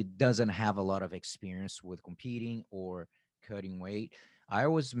and maybe doesn't have a lot of experience with competing or cutting weight, I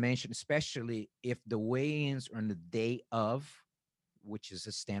always mention, especially if the weigh-ins are on the day of, which is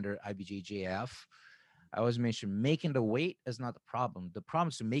a standard IBJJF, I always mention making the weight is not the problem. The problem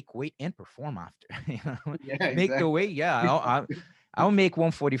is to make weight and perform after. Yeah, Make the exactly. weight. Yeah, I'll make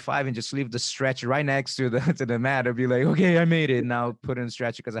 145 and just leave the stretch right next to the to the mat. I'll be like, okay, I made it. Now put in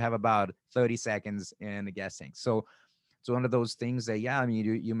stretch because I have about 30 seconds in the guessing. So it's one of those things that, yeah, I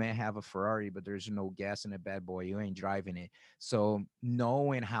mean, you may have a Ferrari, but there's no gas in a bad boy. You ain't driving it. So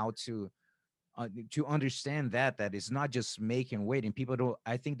knowing how to understand that it's not just making weight, and people don't,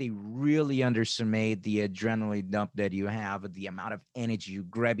 I think they really underestimate the adrenaline dump that you have, the amount of energy you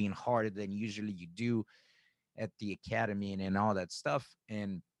grabbing harder than usually you do at the academy and all that stuff.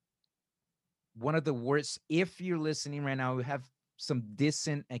 And one of the worst, if you're listening right now, you have some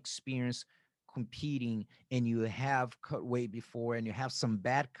decent experience competing and you have cut weight before and you have some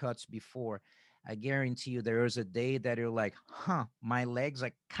bad cuts before, I guarantee you there is a day that you're like, my legs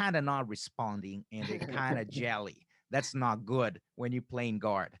are kind of not responding and they're kind of jelly. That's not good when you're playing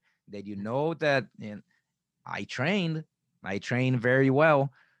guard. That you know that, and I trained, I trained very well.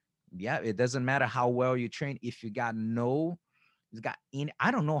 Yeah, it doesn't matter how well you train if you got no, it's got in.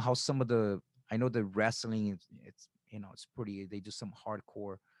 I don't know how some of the, I know the wrestling, it's it's pretty, they do some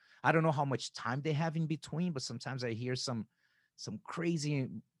hardcore. I don't know how much time they have in between, but sometimes I hear some crazy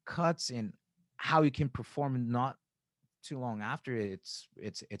cuts and how you can perform not too long after it.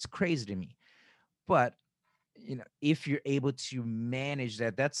 It's crazy to me. But if you're able to manage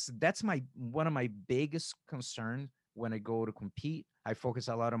that, that's my one of my biggest concerns when I go to compete. I focus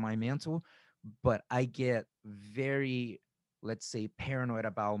a lot on my mental, but I get very, let's say, paranoid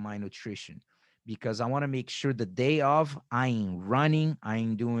about my nutrition because I want to make sure the day of I ain't running, I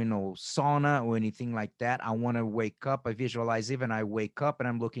ain't doing no sauna or anything like that. I want to wake up, I visualize even I wake up and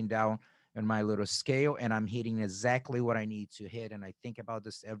I'm looking down on my little scale and I'm hitting exactly what I need to hit. And I think about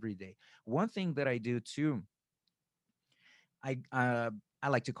this every day. One thing that I do too, I uh, I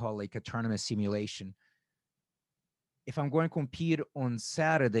like to call like a tournament simulation. If I'm going to compete on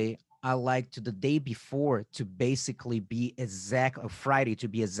Saturday, I like to the day before to basically be exact Friday to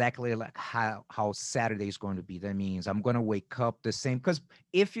be exactly like how Saturday is going to be. That means I'm going to wake up the same because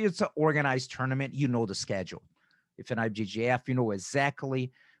if it's an organized tournament, you know the schedule. If an IBJJF, you know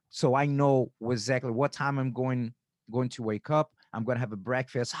exactly. So I know exactly what time I'm going to wake up. I'm going to have a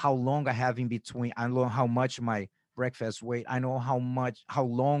breakfast. How long I have in between. I know how much my breakfast weight. I know how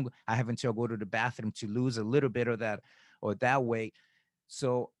long I have until I go to the bathroom to lose a little bit of that or that weight.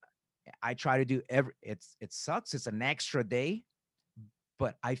 So I try to do it sucks. It's an extra day,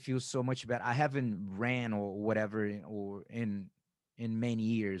 but I feel so much better. I haven't ran or whatever or in many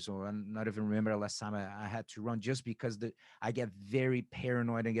years, or I'm not even remember the last time I had to run just because I get very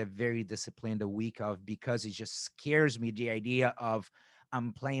paranoid and get very disciplined a week of because it just scares me the idea of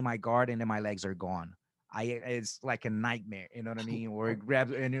I'm playing my guard and then my legs are gone. It's like a nightmare, you know what I mean? Or it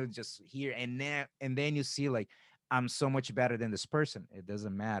grabs and it just here and then you see like I'm so much better than this person. It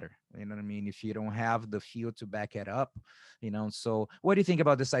doesn't matter. You know what I mean? If you don't have the field to back it up, So what do you think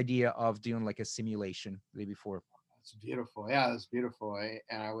about this idea of doing like a simulation the day before? It's beautiful. Yeah, it's beautiful.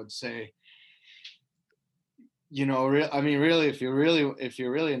 And I would say, I mean, really, if you're really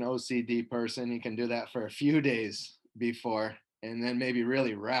an OCD person, you can do that for a few days before, and then maybe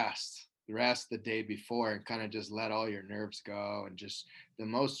really rest the day before, and kind of just let all your nerves go, and just the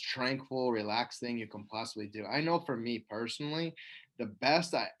most tranquil, relaxed thing you can possibly do. I know for me personally, the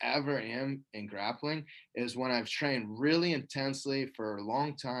best I ever am in grappling is when I've trained really intensely for a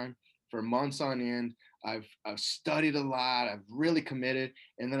long time, for months on end. I've studied a lot. I've really committed,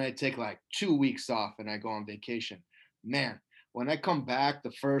 and then I take like 2 weeks off and I go on vacation. Man, when I come back,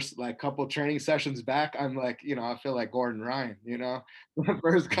 the first like couple training sessions back, I'm like, I feel like Gordon Ryan, the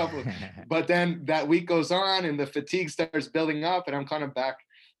first couple. But then that week goes on and the fatigue starts building up, and I'm kind of back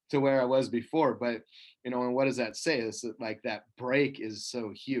to where I was before. But, and what does that say? It's like that break is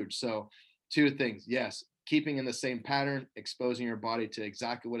so huge. So, two things. Yes, keeping in the same pattern, exposing your body to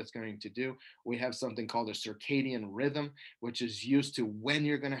exactly what it's going to do. We have something called a circadian rhythm, which is used to when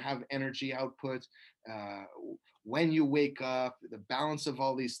you're going to have energy output, uh, when you wake up, the balance of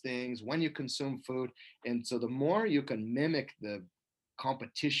all these things, when you consume food. And so the more you can mimic the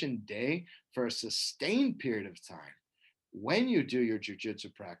competition day for a sustained period of time, when you do your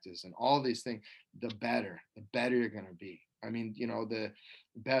jujitsu practice and all these things, the better you're going to be. I mean, the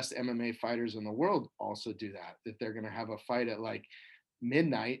best MMA fighters in the world also do that. If they're going to have a fight at like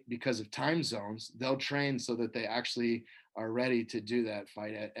midnight because of time zones, they'll train so that they actually are ready to do that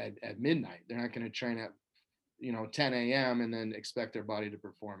fight at midnight. They're not going to train at 10 a.m. and then expect their body to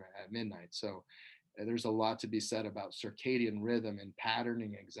perform at midnight. So there's a lot to be said about circadian rhythm and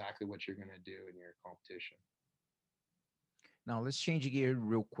patterning exactly what you're going to do in your competition. Now let's change gear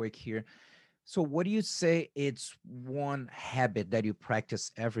real quick here. So what do you say it's one habit that you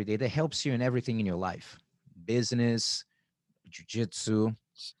practice every day that helps you in everything in your life? Business, jujitsu,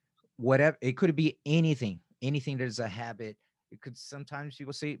 whatever. It could be anything that is a habit. It could sometimes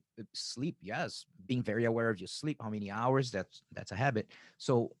people say sleep. Yes, being very aware of your sleep, how many hours, that's a habit.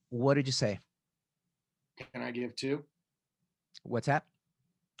 So what did you say? Can I give two? What's that?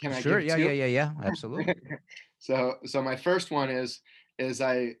 Can I Sure. give Yeah, two? yeah, yeah, yeah. Absolutely. So my first one is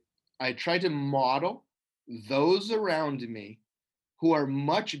I try to model those around me who are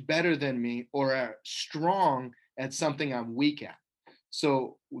much better than me or are strong at something I'm weak at.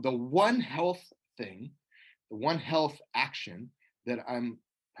 So the one health thing, the one health action that I'm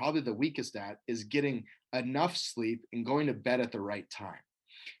probably the weakest at is getting enough sleep and going to bed at the right time.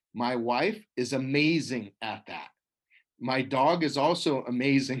 My wife is amazing at that. My dog is also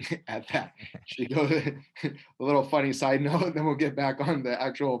amazing at that. She goes a little funny side note, then we'll get back on the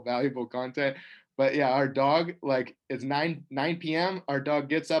actual valuable content. But yeah, our dog, like it's 9 p.m. Our dog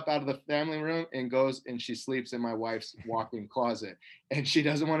gets up out of the family room and goes and she sleeps in my wife's walk-in closet. And she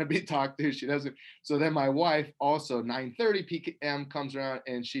doesn't want to be talked to. She doesn't. So then my wife also 9:30 p.m. comes around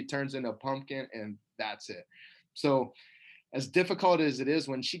and she turns into a pumpkin and that's it. So as difficult as it is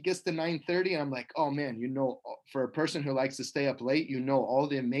when she gets to 9:30 and I'm like, oh man, for a person who likes to stay up late, all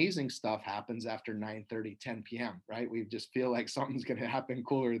the amazing stuff happens after 9:30, 10 p.m., right? We just feel like something's going to happen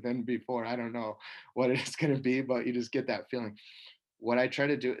cooler than before. I don't know what it's going to be, but you just get that feeling. What I try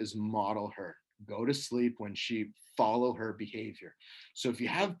to do is model her. Go to sleep when she follow her behavior. So if you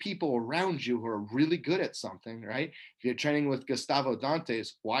have people around you who are really good at something, right? If you're training with Gustavo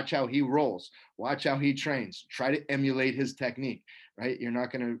Dantes, watch how he rolls, watch how he trains, try to emulate his technique, right? You're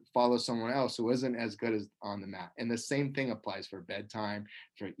not going to follow someone else who isn't as good as on the mat. And the same thing applies for bedtime,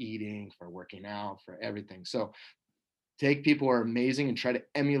 for eating, for working out, for everything. So take people who are amazing and try to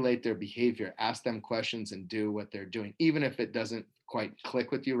emulate their behavior, ask them questions and do what they're doing. Even if it doesn't quite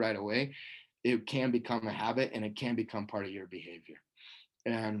click with you right away, it can become a habit and it can become part of your behavior.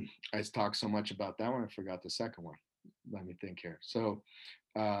 And I talked so much about that one, I forgot the second one. Let me think here. So,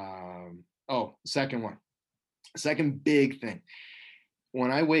 second one, second big thing. When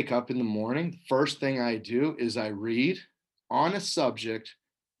I wake up in the morning, first thing I do is I read on a subject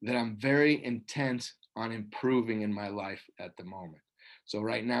that I'm very intent on improving in my life at the moment. So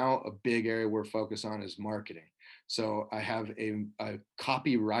right now, a big area we're focused on is marketing. So I have a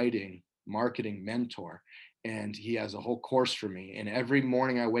copywriting marketing mentor, and he has a whole course for me. And every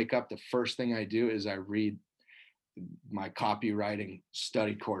morning I wake up, the first thing I do is I read my copywriting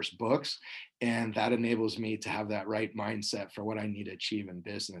study course books. And that enables me to have that right mindset for what I need to achieve in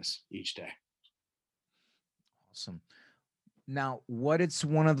business each day. Awesome. Now, what is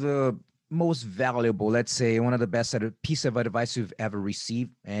one of the most valuable, let's say one of the best piece of advice you've ever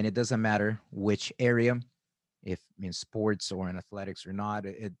received? And it doesn't matter which area, if in sports or in athletics or not,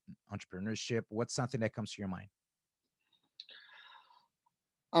 entrepreneurship, what's something that comes to your mind?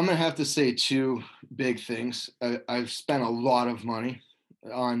 I'm going to have to say two big things. I've spent a lot of money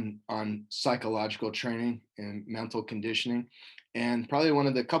on psychological training and mental conditioning. And probably one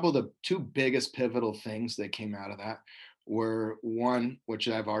of the couple of the two biggest pivotal things that came out of that were one, which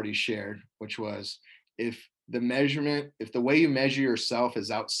I've already shared, which was if the way you measure yourself is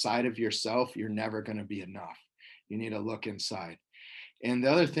outside of yourself, you're never going to be enough. You need to look inside. And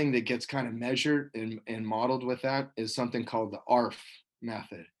the other thing that gets kind of measured and modeled with that is something called the ARF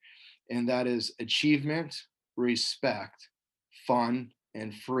method. And that is achievement, respect, fun,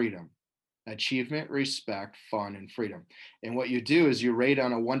 and freedom. achievement, respect, fun, and freedom. And what you do is you rate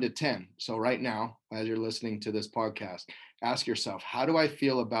on a 1 to 10. So right now, as you're listening to this podcast, ask yourself, how do I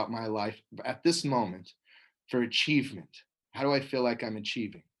feel about my life at this moment for achievement? How do I feel like I'm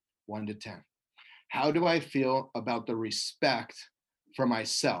achieving? 1 to 10. How do I feel about the respect for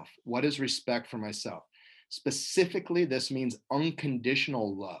myself? What is respect for myself? Specifically, this means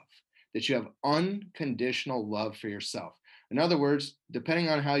unconditional love, that you have unconditional love for yourself. In other words, depending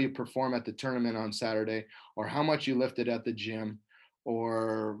on how you perform at the tournament on Saturday, or how much you lifted at the gym,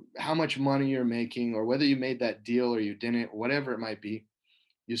 or how much money you're making, or whether you made that deal or you didn't, whatever it might be,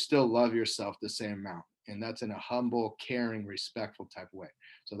 you still love yourself the same amount. And that's in a humble, caring, respectful type of way.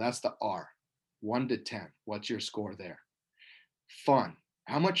 So that's the R. 1 to 10. What's your score there? Fun.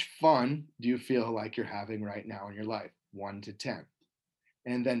 How much fun do you feel like you're having right now in your life? 1 to 10.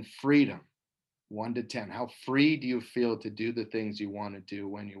 And then freedom. 1 to 10. How free do you feel to do the things you want to do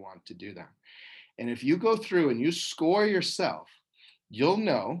when you want to do them? And if you go through and you score yourself, you'll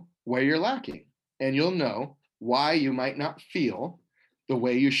know where you're lacking, and you'll know why you might not feel the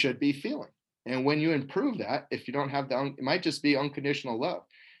way you should be feeling. And when you improve that, if you don't have it might just be unconditional love.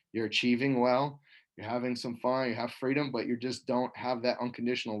 You're achieving well, you're having some fun, you have freedom, but you just don't have that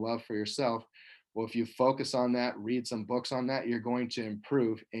unconditional love for yourself. Well, if you focus on that, read some books on that, you're going to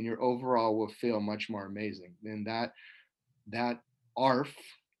improve, and your overall will feel much more amazing. And that ARF,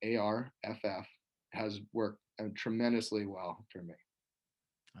 ARFF, has worked tremendously well for me.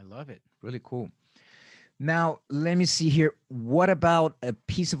 I love it. Really cool. Now, let me see here. What about a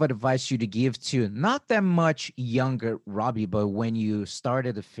piece of advice you to give to not that much younger Robbie, but when you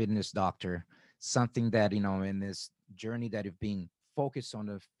started a fitness doctor, something that, in this journey that you've been focused on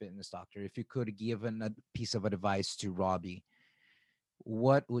the fitness doctor, if you could give a piece of advice to Robbie,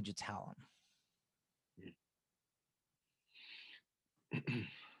 what would you tell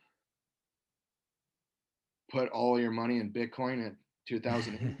Put all your money in Bitcoin at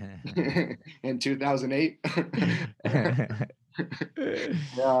 2008 him? in 2008.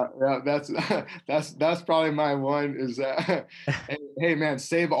 Yeah, that's probably my one is that hey man,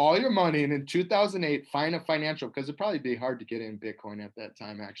 save all your money, and in 2008 find a financial, because it'd probably be hard to get in Bitcoin at that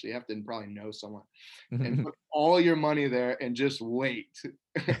time. Actually, you have to probably know someone, and put all your money there and just wait.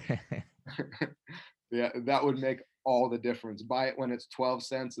 Yeah, that would make all the difference. Buy it when it's 12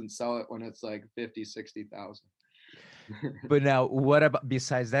 cents and sell it when it's like 50, 60,000. But now, what about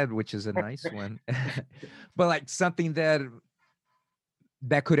besides that, which is a nice one, but like something that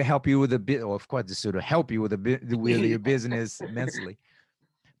could help you with a bit, or of course, this would help you with a bit with your business immensely.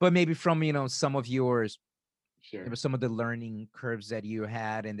 But maybe from some of yours, Sure. some of the learning curves that you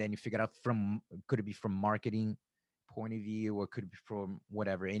had, and then you figured out from, could it be from marketing point of view, or could it be from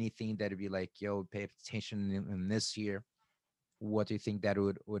whatever, anything that would be like, yo, pay attention in this year. What do you think that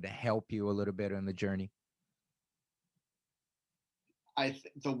would help you a little bit on the journey?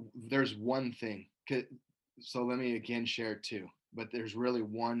 There's one thing. So let me again share two. But there's really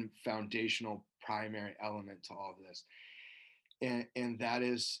one foundational primary element to all of this, and that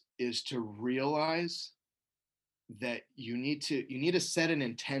is to realize that you need to set an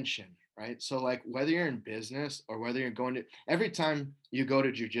intention, right? So like whether you're in business or whether you're going to, every time you go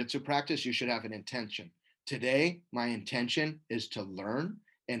to jujitsu practice, you should have an intention. Today, my intention is to learn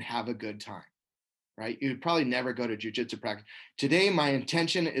and have a good time, right? You'd probably never go to jujitsu practice. Today, my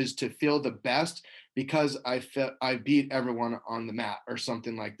intention is to feel the best because I beat everyone on the mat or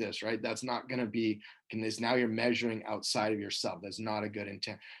something like this, right? That's not going to be, because now you're measuring outside of yourself. That's not a good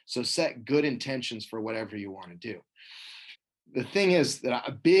intent. So set good intentions for whatever you want to do. The thing is that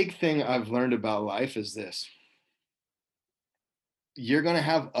a big thing I've learned about life is this: you're going to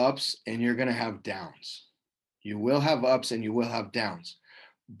have ups and you're going to have downs. You will have ups and you will have downs,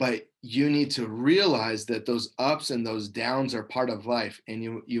 but you need to realize that those ups and those downs are part of life,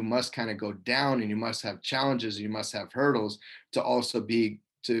 and you must kind of go down, and you must have challenges, you must have hurdles to also be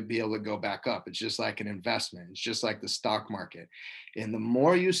able to go back up. It's just like an investment. It's just like the stock market. And the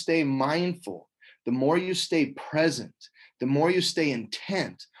more you stay mindful, the more you stay present, the more you stay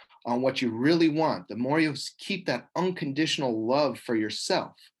intent on what you really want, the more you keep that unconditional love for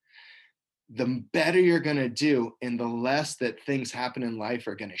yourself, the better you're going to do, and the less that things happen in life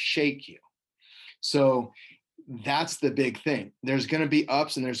are going to shake you. So that's the big thing. There's going to be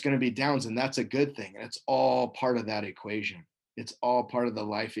ups and there's going to be downs, and that's a good thing. And it's all part of that equation. It's all part of the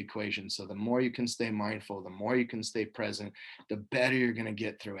life equation. So the more you can stay mindful, the more you can stay present, the better you're going to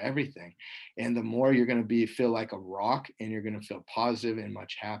get through everything. And the more you're going to feel like a rock, and you're going to feel positive and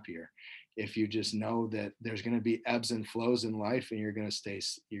much happier. If you just know that there's going to be ebbs and flows in life, and you're going to stay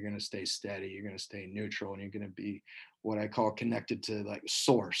steady, you're going to stay neutral, and you're going to be what I call connected to like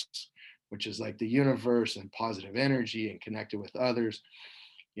source, which is like the universe and positive energy and connected with others,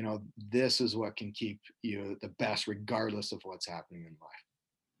 this is what can keep you the best regardless of what's happening in life.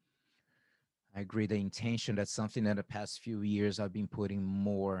 I agree. The intention, that's something that the past few years I've been putting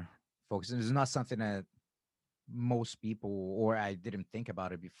more focus. And it's not something that most people, or I didn't think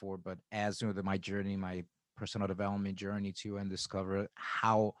about it before, but as my journey, my personal development journey too, and discover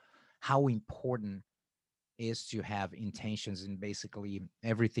how important is to have intentions in basically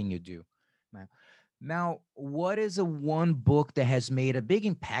everything you do. Now, what is a one book that has made a big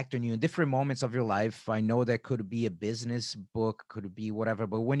impact on you in different moments of your life? I know that could be a business book, could be whatever,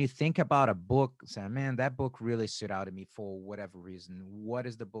 but when you think about a book, say, man, that book really stood out to me for whatever reason. What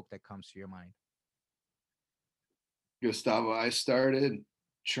is the book that comes to your mind? Gustavo, I started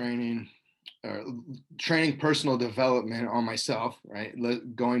training uh, training personal development on myself, right?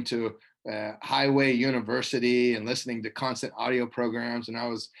 Going to Highway University and listening to constant audio programs. And I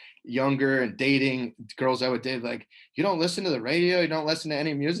was younger and dating girls I would date, like, you don't listen to the radio, you don't listen to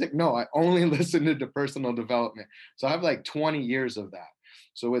any music. No, I only listen to personal development. So I have like 20 years of that.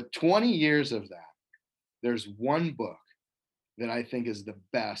 So with 20 years of that, there's one book that I think is the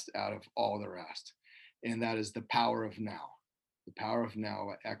best out of all the rest. And that is The Power of Now. The Power of Now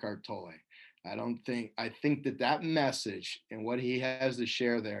by Eckhart Tolle. I think that that message and what he has to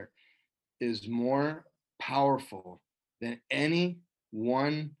share there is more powerful than any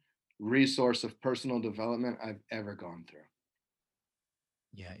one resource of personal development I've ever gone through.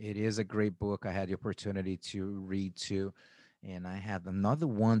 Yeah, it is a great book. I had the opportunity to read too. And I have another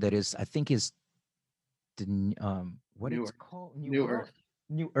one that is, I think is what New it's Earth. called, New New World, Earth.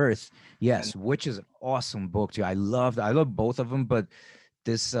 New Earth. Yeah. Yes, which is an awesome book too. I love both of them, but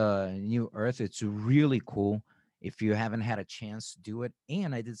this New Earth, it's really cool. If you haven't had a chance, do it.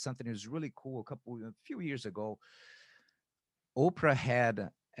 And I did something that was really cool a few years ago. Oprah had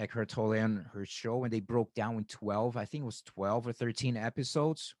Eckhart Tolle on her show, and they broke down in 12, I think it was 12 or 13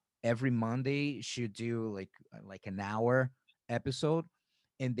 episodes. Every Monday, she'd do like an hour episode,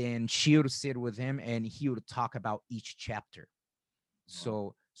 and then she would sit with him, and he would talk about each chapter.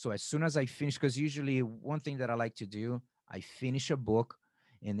 Wow. So as soon as I finish, because usually one thing that I like to do, I finish a book,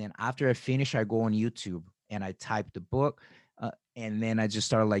 and then after I finish, I go on YouTube and I type the book, and then I just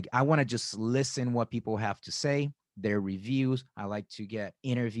start like I want to just listen what people have to say, their reviews. I like to get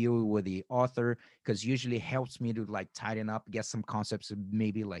interview with the author because usually helps me to like tighten up, get some concepts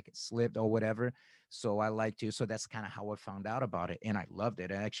maybe like it slipped or whatever. So I like to. So that's kind of how I found out about it, and I loved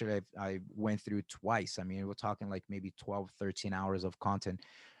it. And actually, I went through twice. I mean, we're talking like maybe 12, 13 hours of content,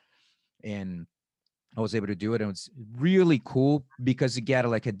 and I was able to do it. And it was really cool because you get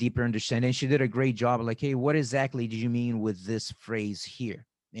like a deeper understanding. She did a great job. Like, hey, what exactly did you mean with this phrase here?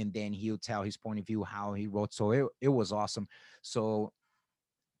 And then he'll tell his point of view, how he wrote. So it was awesome. So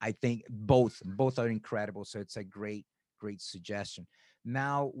I think both are incredible. So it's a great suggestion.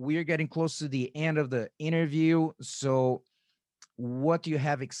 Now we're getting close to the end of the interview. So what do you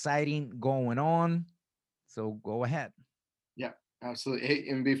have exciting going on? So go ahead. Yeah, absolutely. Hey,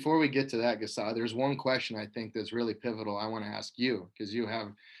 and before we get to that, Gasa, there's one question I think that's really pivotal. I want to ask you because you have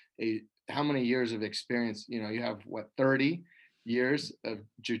how many years of experience? You have what, 30 years of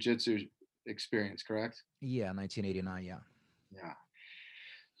jujitsu experience, correct? Yeah, 1989. Yeah. Yeah.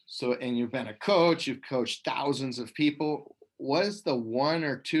 So, and you've been a coach, you've coached thousands of people. What is the one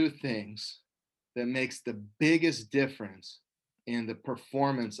or two things that makes the biggest difference in the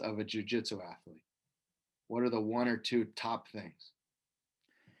performance of a jujitsu athlete? What are the one or two top things?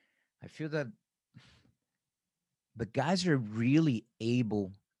 I feel that the guys are really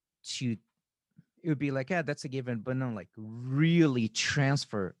able to, it would be like, yeah, that's a given, but no, like really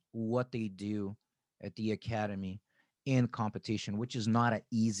transfer what they do at the academy in competition, which is not an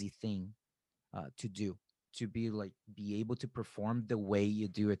easy thing to do, to be able to perform the way you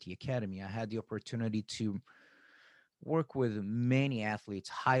do at the academy. I had the opportunity to work with many athletes,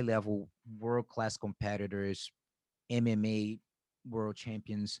 high level, world class competitors, MMA world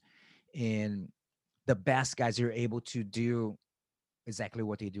champions, and the best guys are able to do exactly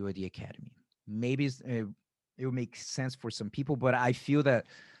what they do at the academy. Maybe it will make sense for some people, but I feel that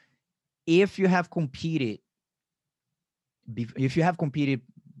if you have competed, if you have competed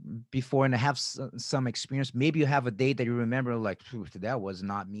before and have some experience, maybe you have a date that you remember, like, that was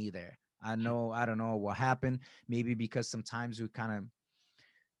not me there. I don't know what happened. Maybe because sometimes we kind of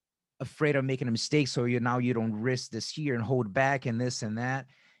afraid of making a mistake, so you don't risk this here and hold back and this and that.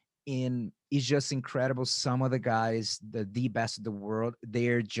 And it's just incredible. Some of the guys, the best of the world,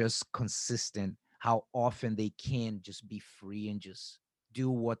 they're just consistent. How often they can just be free and just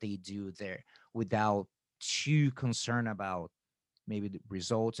do what they do there without too concerned about maybe the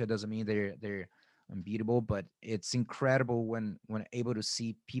results. It doesn't mean they're unbeatable, but it's incredible when able to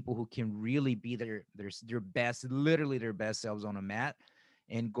see people who can really be their best, literally their best selves on a mat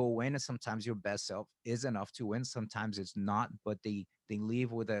and go win. And sometimes your best self is enough to win. Sometimes it's not, but they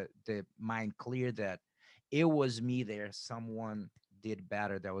leave with the mind clear that it was me there. Someone did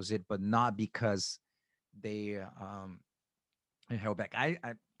better. That was it, but not because they held back.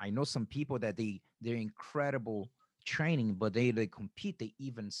 I know some people that they're incredible training, but they compete. They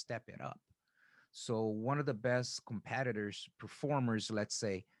even step it up. So one of the best competitors, performers, let's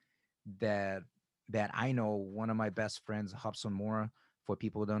say, that I know, one of my best friends, Hobson Mora. For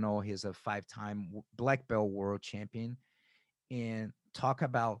people who don't know, he's a five-time black belt world champion. And talk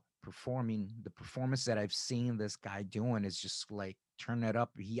about performing, the performance that I've seen this guy doing is just like turn it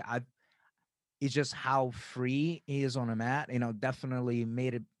up. It's just how free he is on a mat. Definitely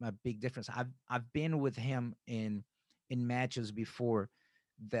made a big difference. I've been with him in matches before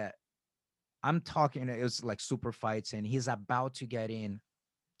that I'm talking. It was like super fights, and he's about to get in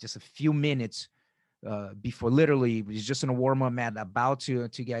just a few minutes before, literally he's just in a warm-up mat about to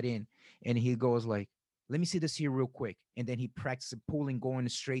get in, and he goes like, let me see this here real quick, and then he practices pulling, going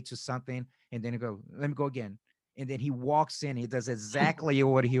straight to something, and then he go, let me go again, and then he walks in, he does exactly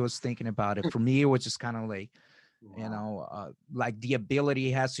what he was thinking about it. For me, it was just kind of like, Wow. like the ability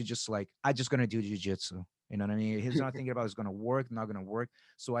he has to just like, I just gonna do jujitsu. You know what I mean? He's not thinking about it's gonna work, not gonna work.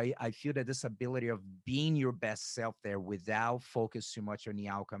 So I feel that this ability of being your best self there without focus too much on the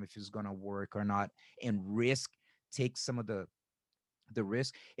outcome, if it's gonna work or not, and risk, take some of the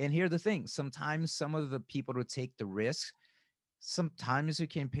risk. And here's the thing: sometimes some of the people who take the risk, sometimes you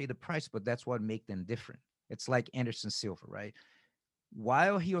can pay the price, but that's what make them different. It's like Anderson Silva, right?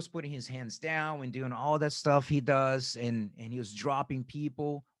 While he was putting his hands down and doing all that stuff he does, and he was dropping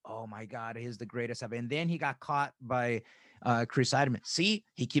people, oh my god, he's the greatest ever. And then he got caught by Chris Eiderman. See,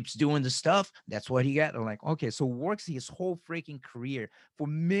 he keeps doing the stuff, that's what he got. I'm like, okay, so works his whole freaking career for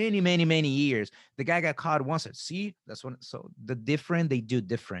many many many years. The guy got caught once. See, that's when. So the different, they do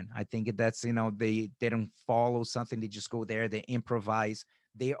different. I think that's, they don't follow something, they just go there, they improvise,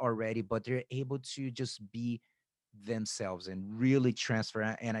 they are ready, but they're able to just be themselves and really transfer.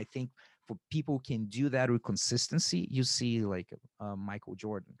 And I think for people who can do that with consistency, you see like Michael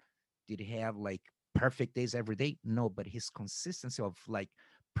Jordan. Did he have like perfect days every day? No, but his consistency of like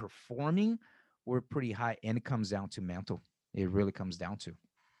performing were pretty high, and it comes down to mental. It really comes down to.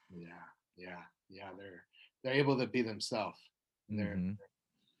 Yeah, yeah, yeah. They're able to be themselves. They're, Mhm.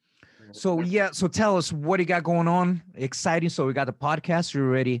 they're, So they're yeah, so tell us what you got going on. Exciting. So we got the podcast. We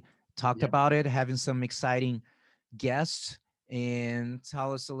already talked yeah. about it, having some exciting guests. And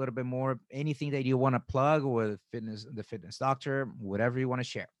tell us a little bit more. Anything that you want to plug with fitness, the fitness doctor, whatever you want to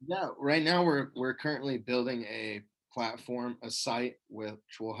share. Yeah, right now we're currently building a platform, a site which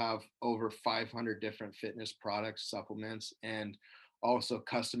will have over 500 different fitness products, supplements, and also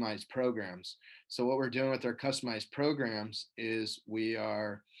customized programs. So what we're doing with our customized programs is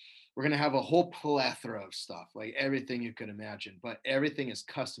we're going to have a whole plethora of stuff, like everything you could imagine, but everything is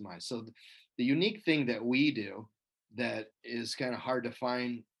customized. So the unique thing that we do that is kind of hard to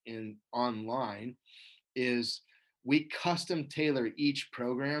find in online is we custom tailor each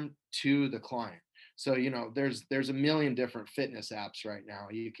program to the client. So there's a million different fitness apps right now.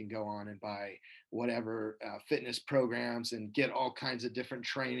 You can go on and buy whatever fitness programs and get all kinds of different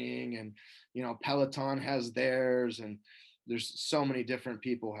training, and Peloton has theirs, and there's so many different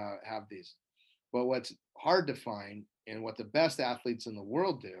people have these. But what's hard to find, and what the best athletes in the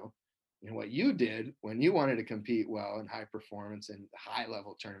world do, and what you did when you wanted to compete well in high performance and high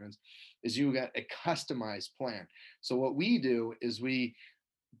level tournaments, is you got a customized plan. So what we do is we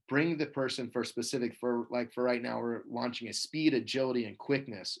bring the person for specific, for like for right now we're launching a speed, agility, and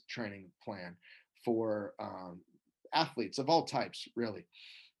quickness training plan for athletes of all types, really.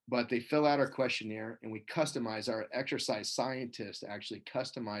 But they fill out our questionnaire, and we customize. Our exercise scientist actually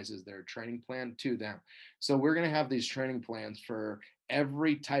customizes their training plan to them. So we're going to have these training plans for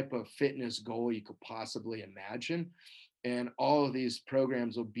every type of fitness goal you could possibly imagine, and all of these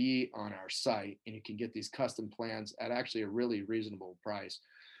programs will be on our site, and you can get these custom plans at actually a really reasonable price.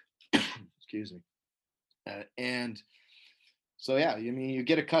 Excuse me. And so yeah, I mean, you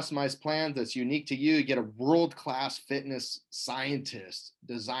get a customized plan that's unique to you. You get a world-class fitness scientist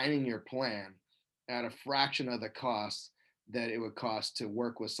designing your plan at a fraction of the cost that it would cost to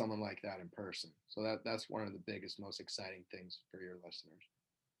work with someone like that in person. So that's one of the biggest, most exciting things for your listeners.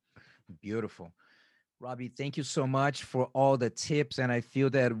 Beautiful. Robbie, thank you so much for all the tips. And I feel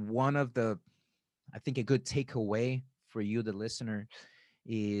that I think a good takeaway for you, the listener,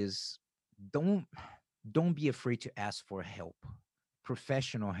 is don't don't be afraid to ask for help.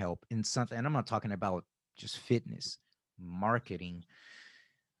 professional help in something, and I'm not talking about just fitness, marketing,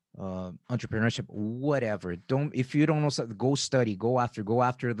 entrepreneurship, whatever. Don't If you don't know something, go study, go after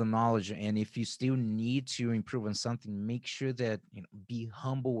the knowledge. And if you still need to improve on something, make sure that be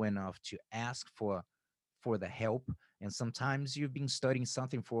humble enough to ask for the help. And sometimes you've been studying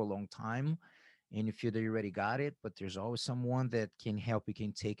something for a long time and you feel that you already got it, but there's always someone that can help you,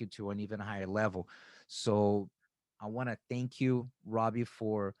 can take it to an even higher level. So I want to thank you, Robbie,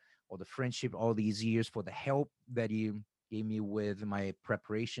 for all the friendship, all these years, for the help that you gave me with my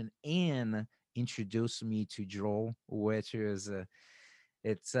preparation and introduced me to Joel, which is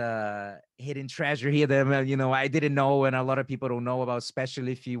it's a hidden treasure here that I didn't know, and a lot of people don't know about,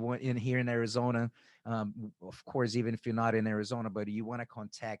 especially if you went in here in Arizona. Of course, even if you're not in Arizona, but you want to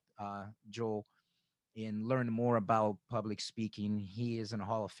contact Joel and learn more about public speaking. He is in the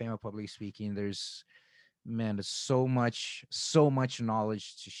Hall of Fame of public speaking. There's so much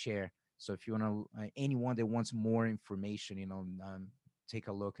knowledge to share. So if you want to, anyone that wants more information, take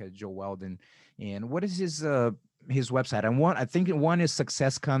a look at Joe Weldon. And what is his website? I think one is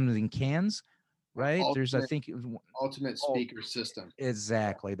Success Comes in Cans, right? There's, I think, Ultimate Speaker System.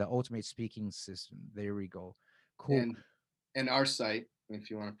 Exactly, the Ultimate Speaking System. There we go. Cool. And our site,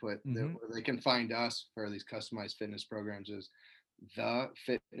 if you want to put, where they can find us for these customized fitness programs, is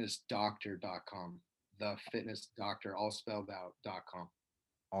thefitnessdoctor.com. Thefitnessdoctor, all spelled out.com.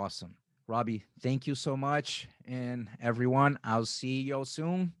 Awesome. Robbie, thank you so much. And everyone, I'll see you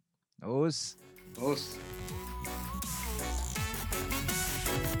soon. Os.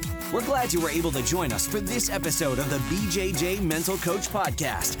 We're glad you were able to join us for this episode of the BJJ Mental Coach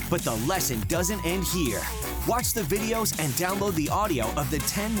Podcast, but the lesson doesn't end here. Watch the videos and download the audio of the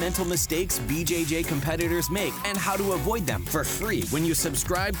 10 mental mistakes BJJ competitors make and how to avoid them for free when you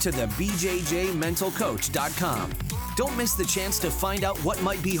subscribe to the BJJMentalCoach.com. Don't miss the chance to find out what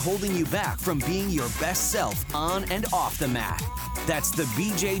might be holding you back from being your best self on and off the mat. That's the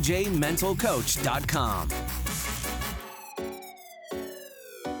BJJMentalCoach.com.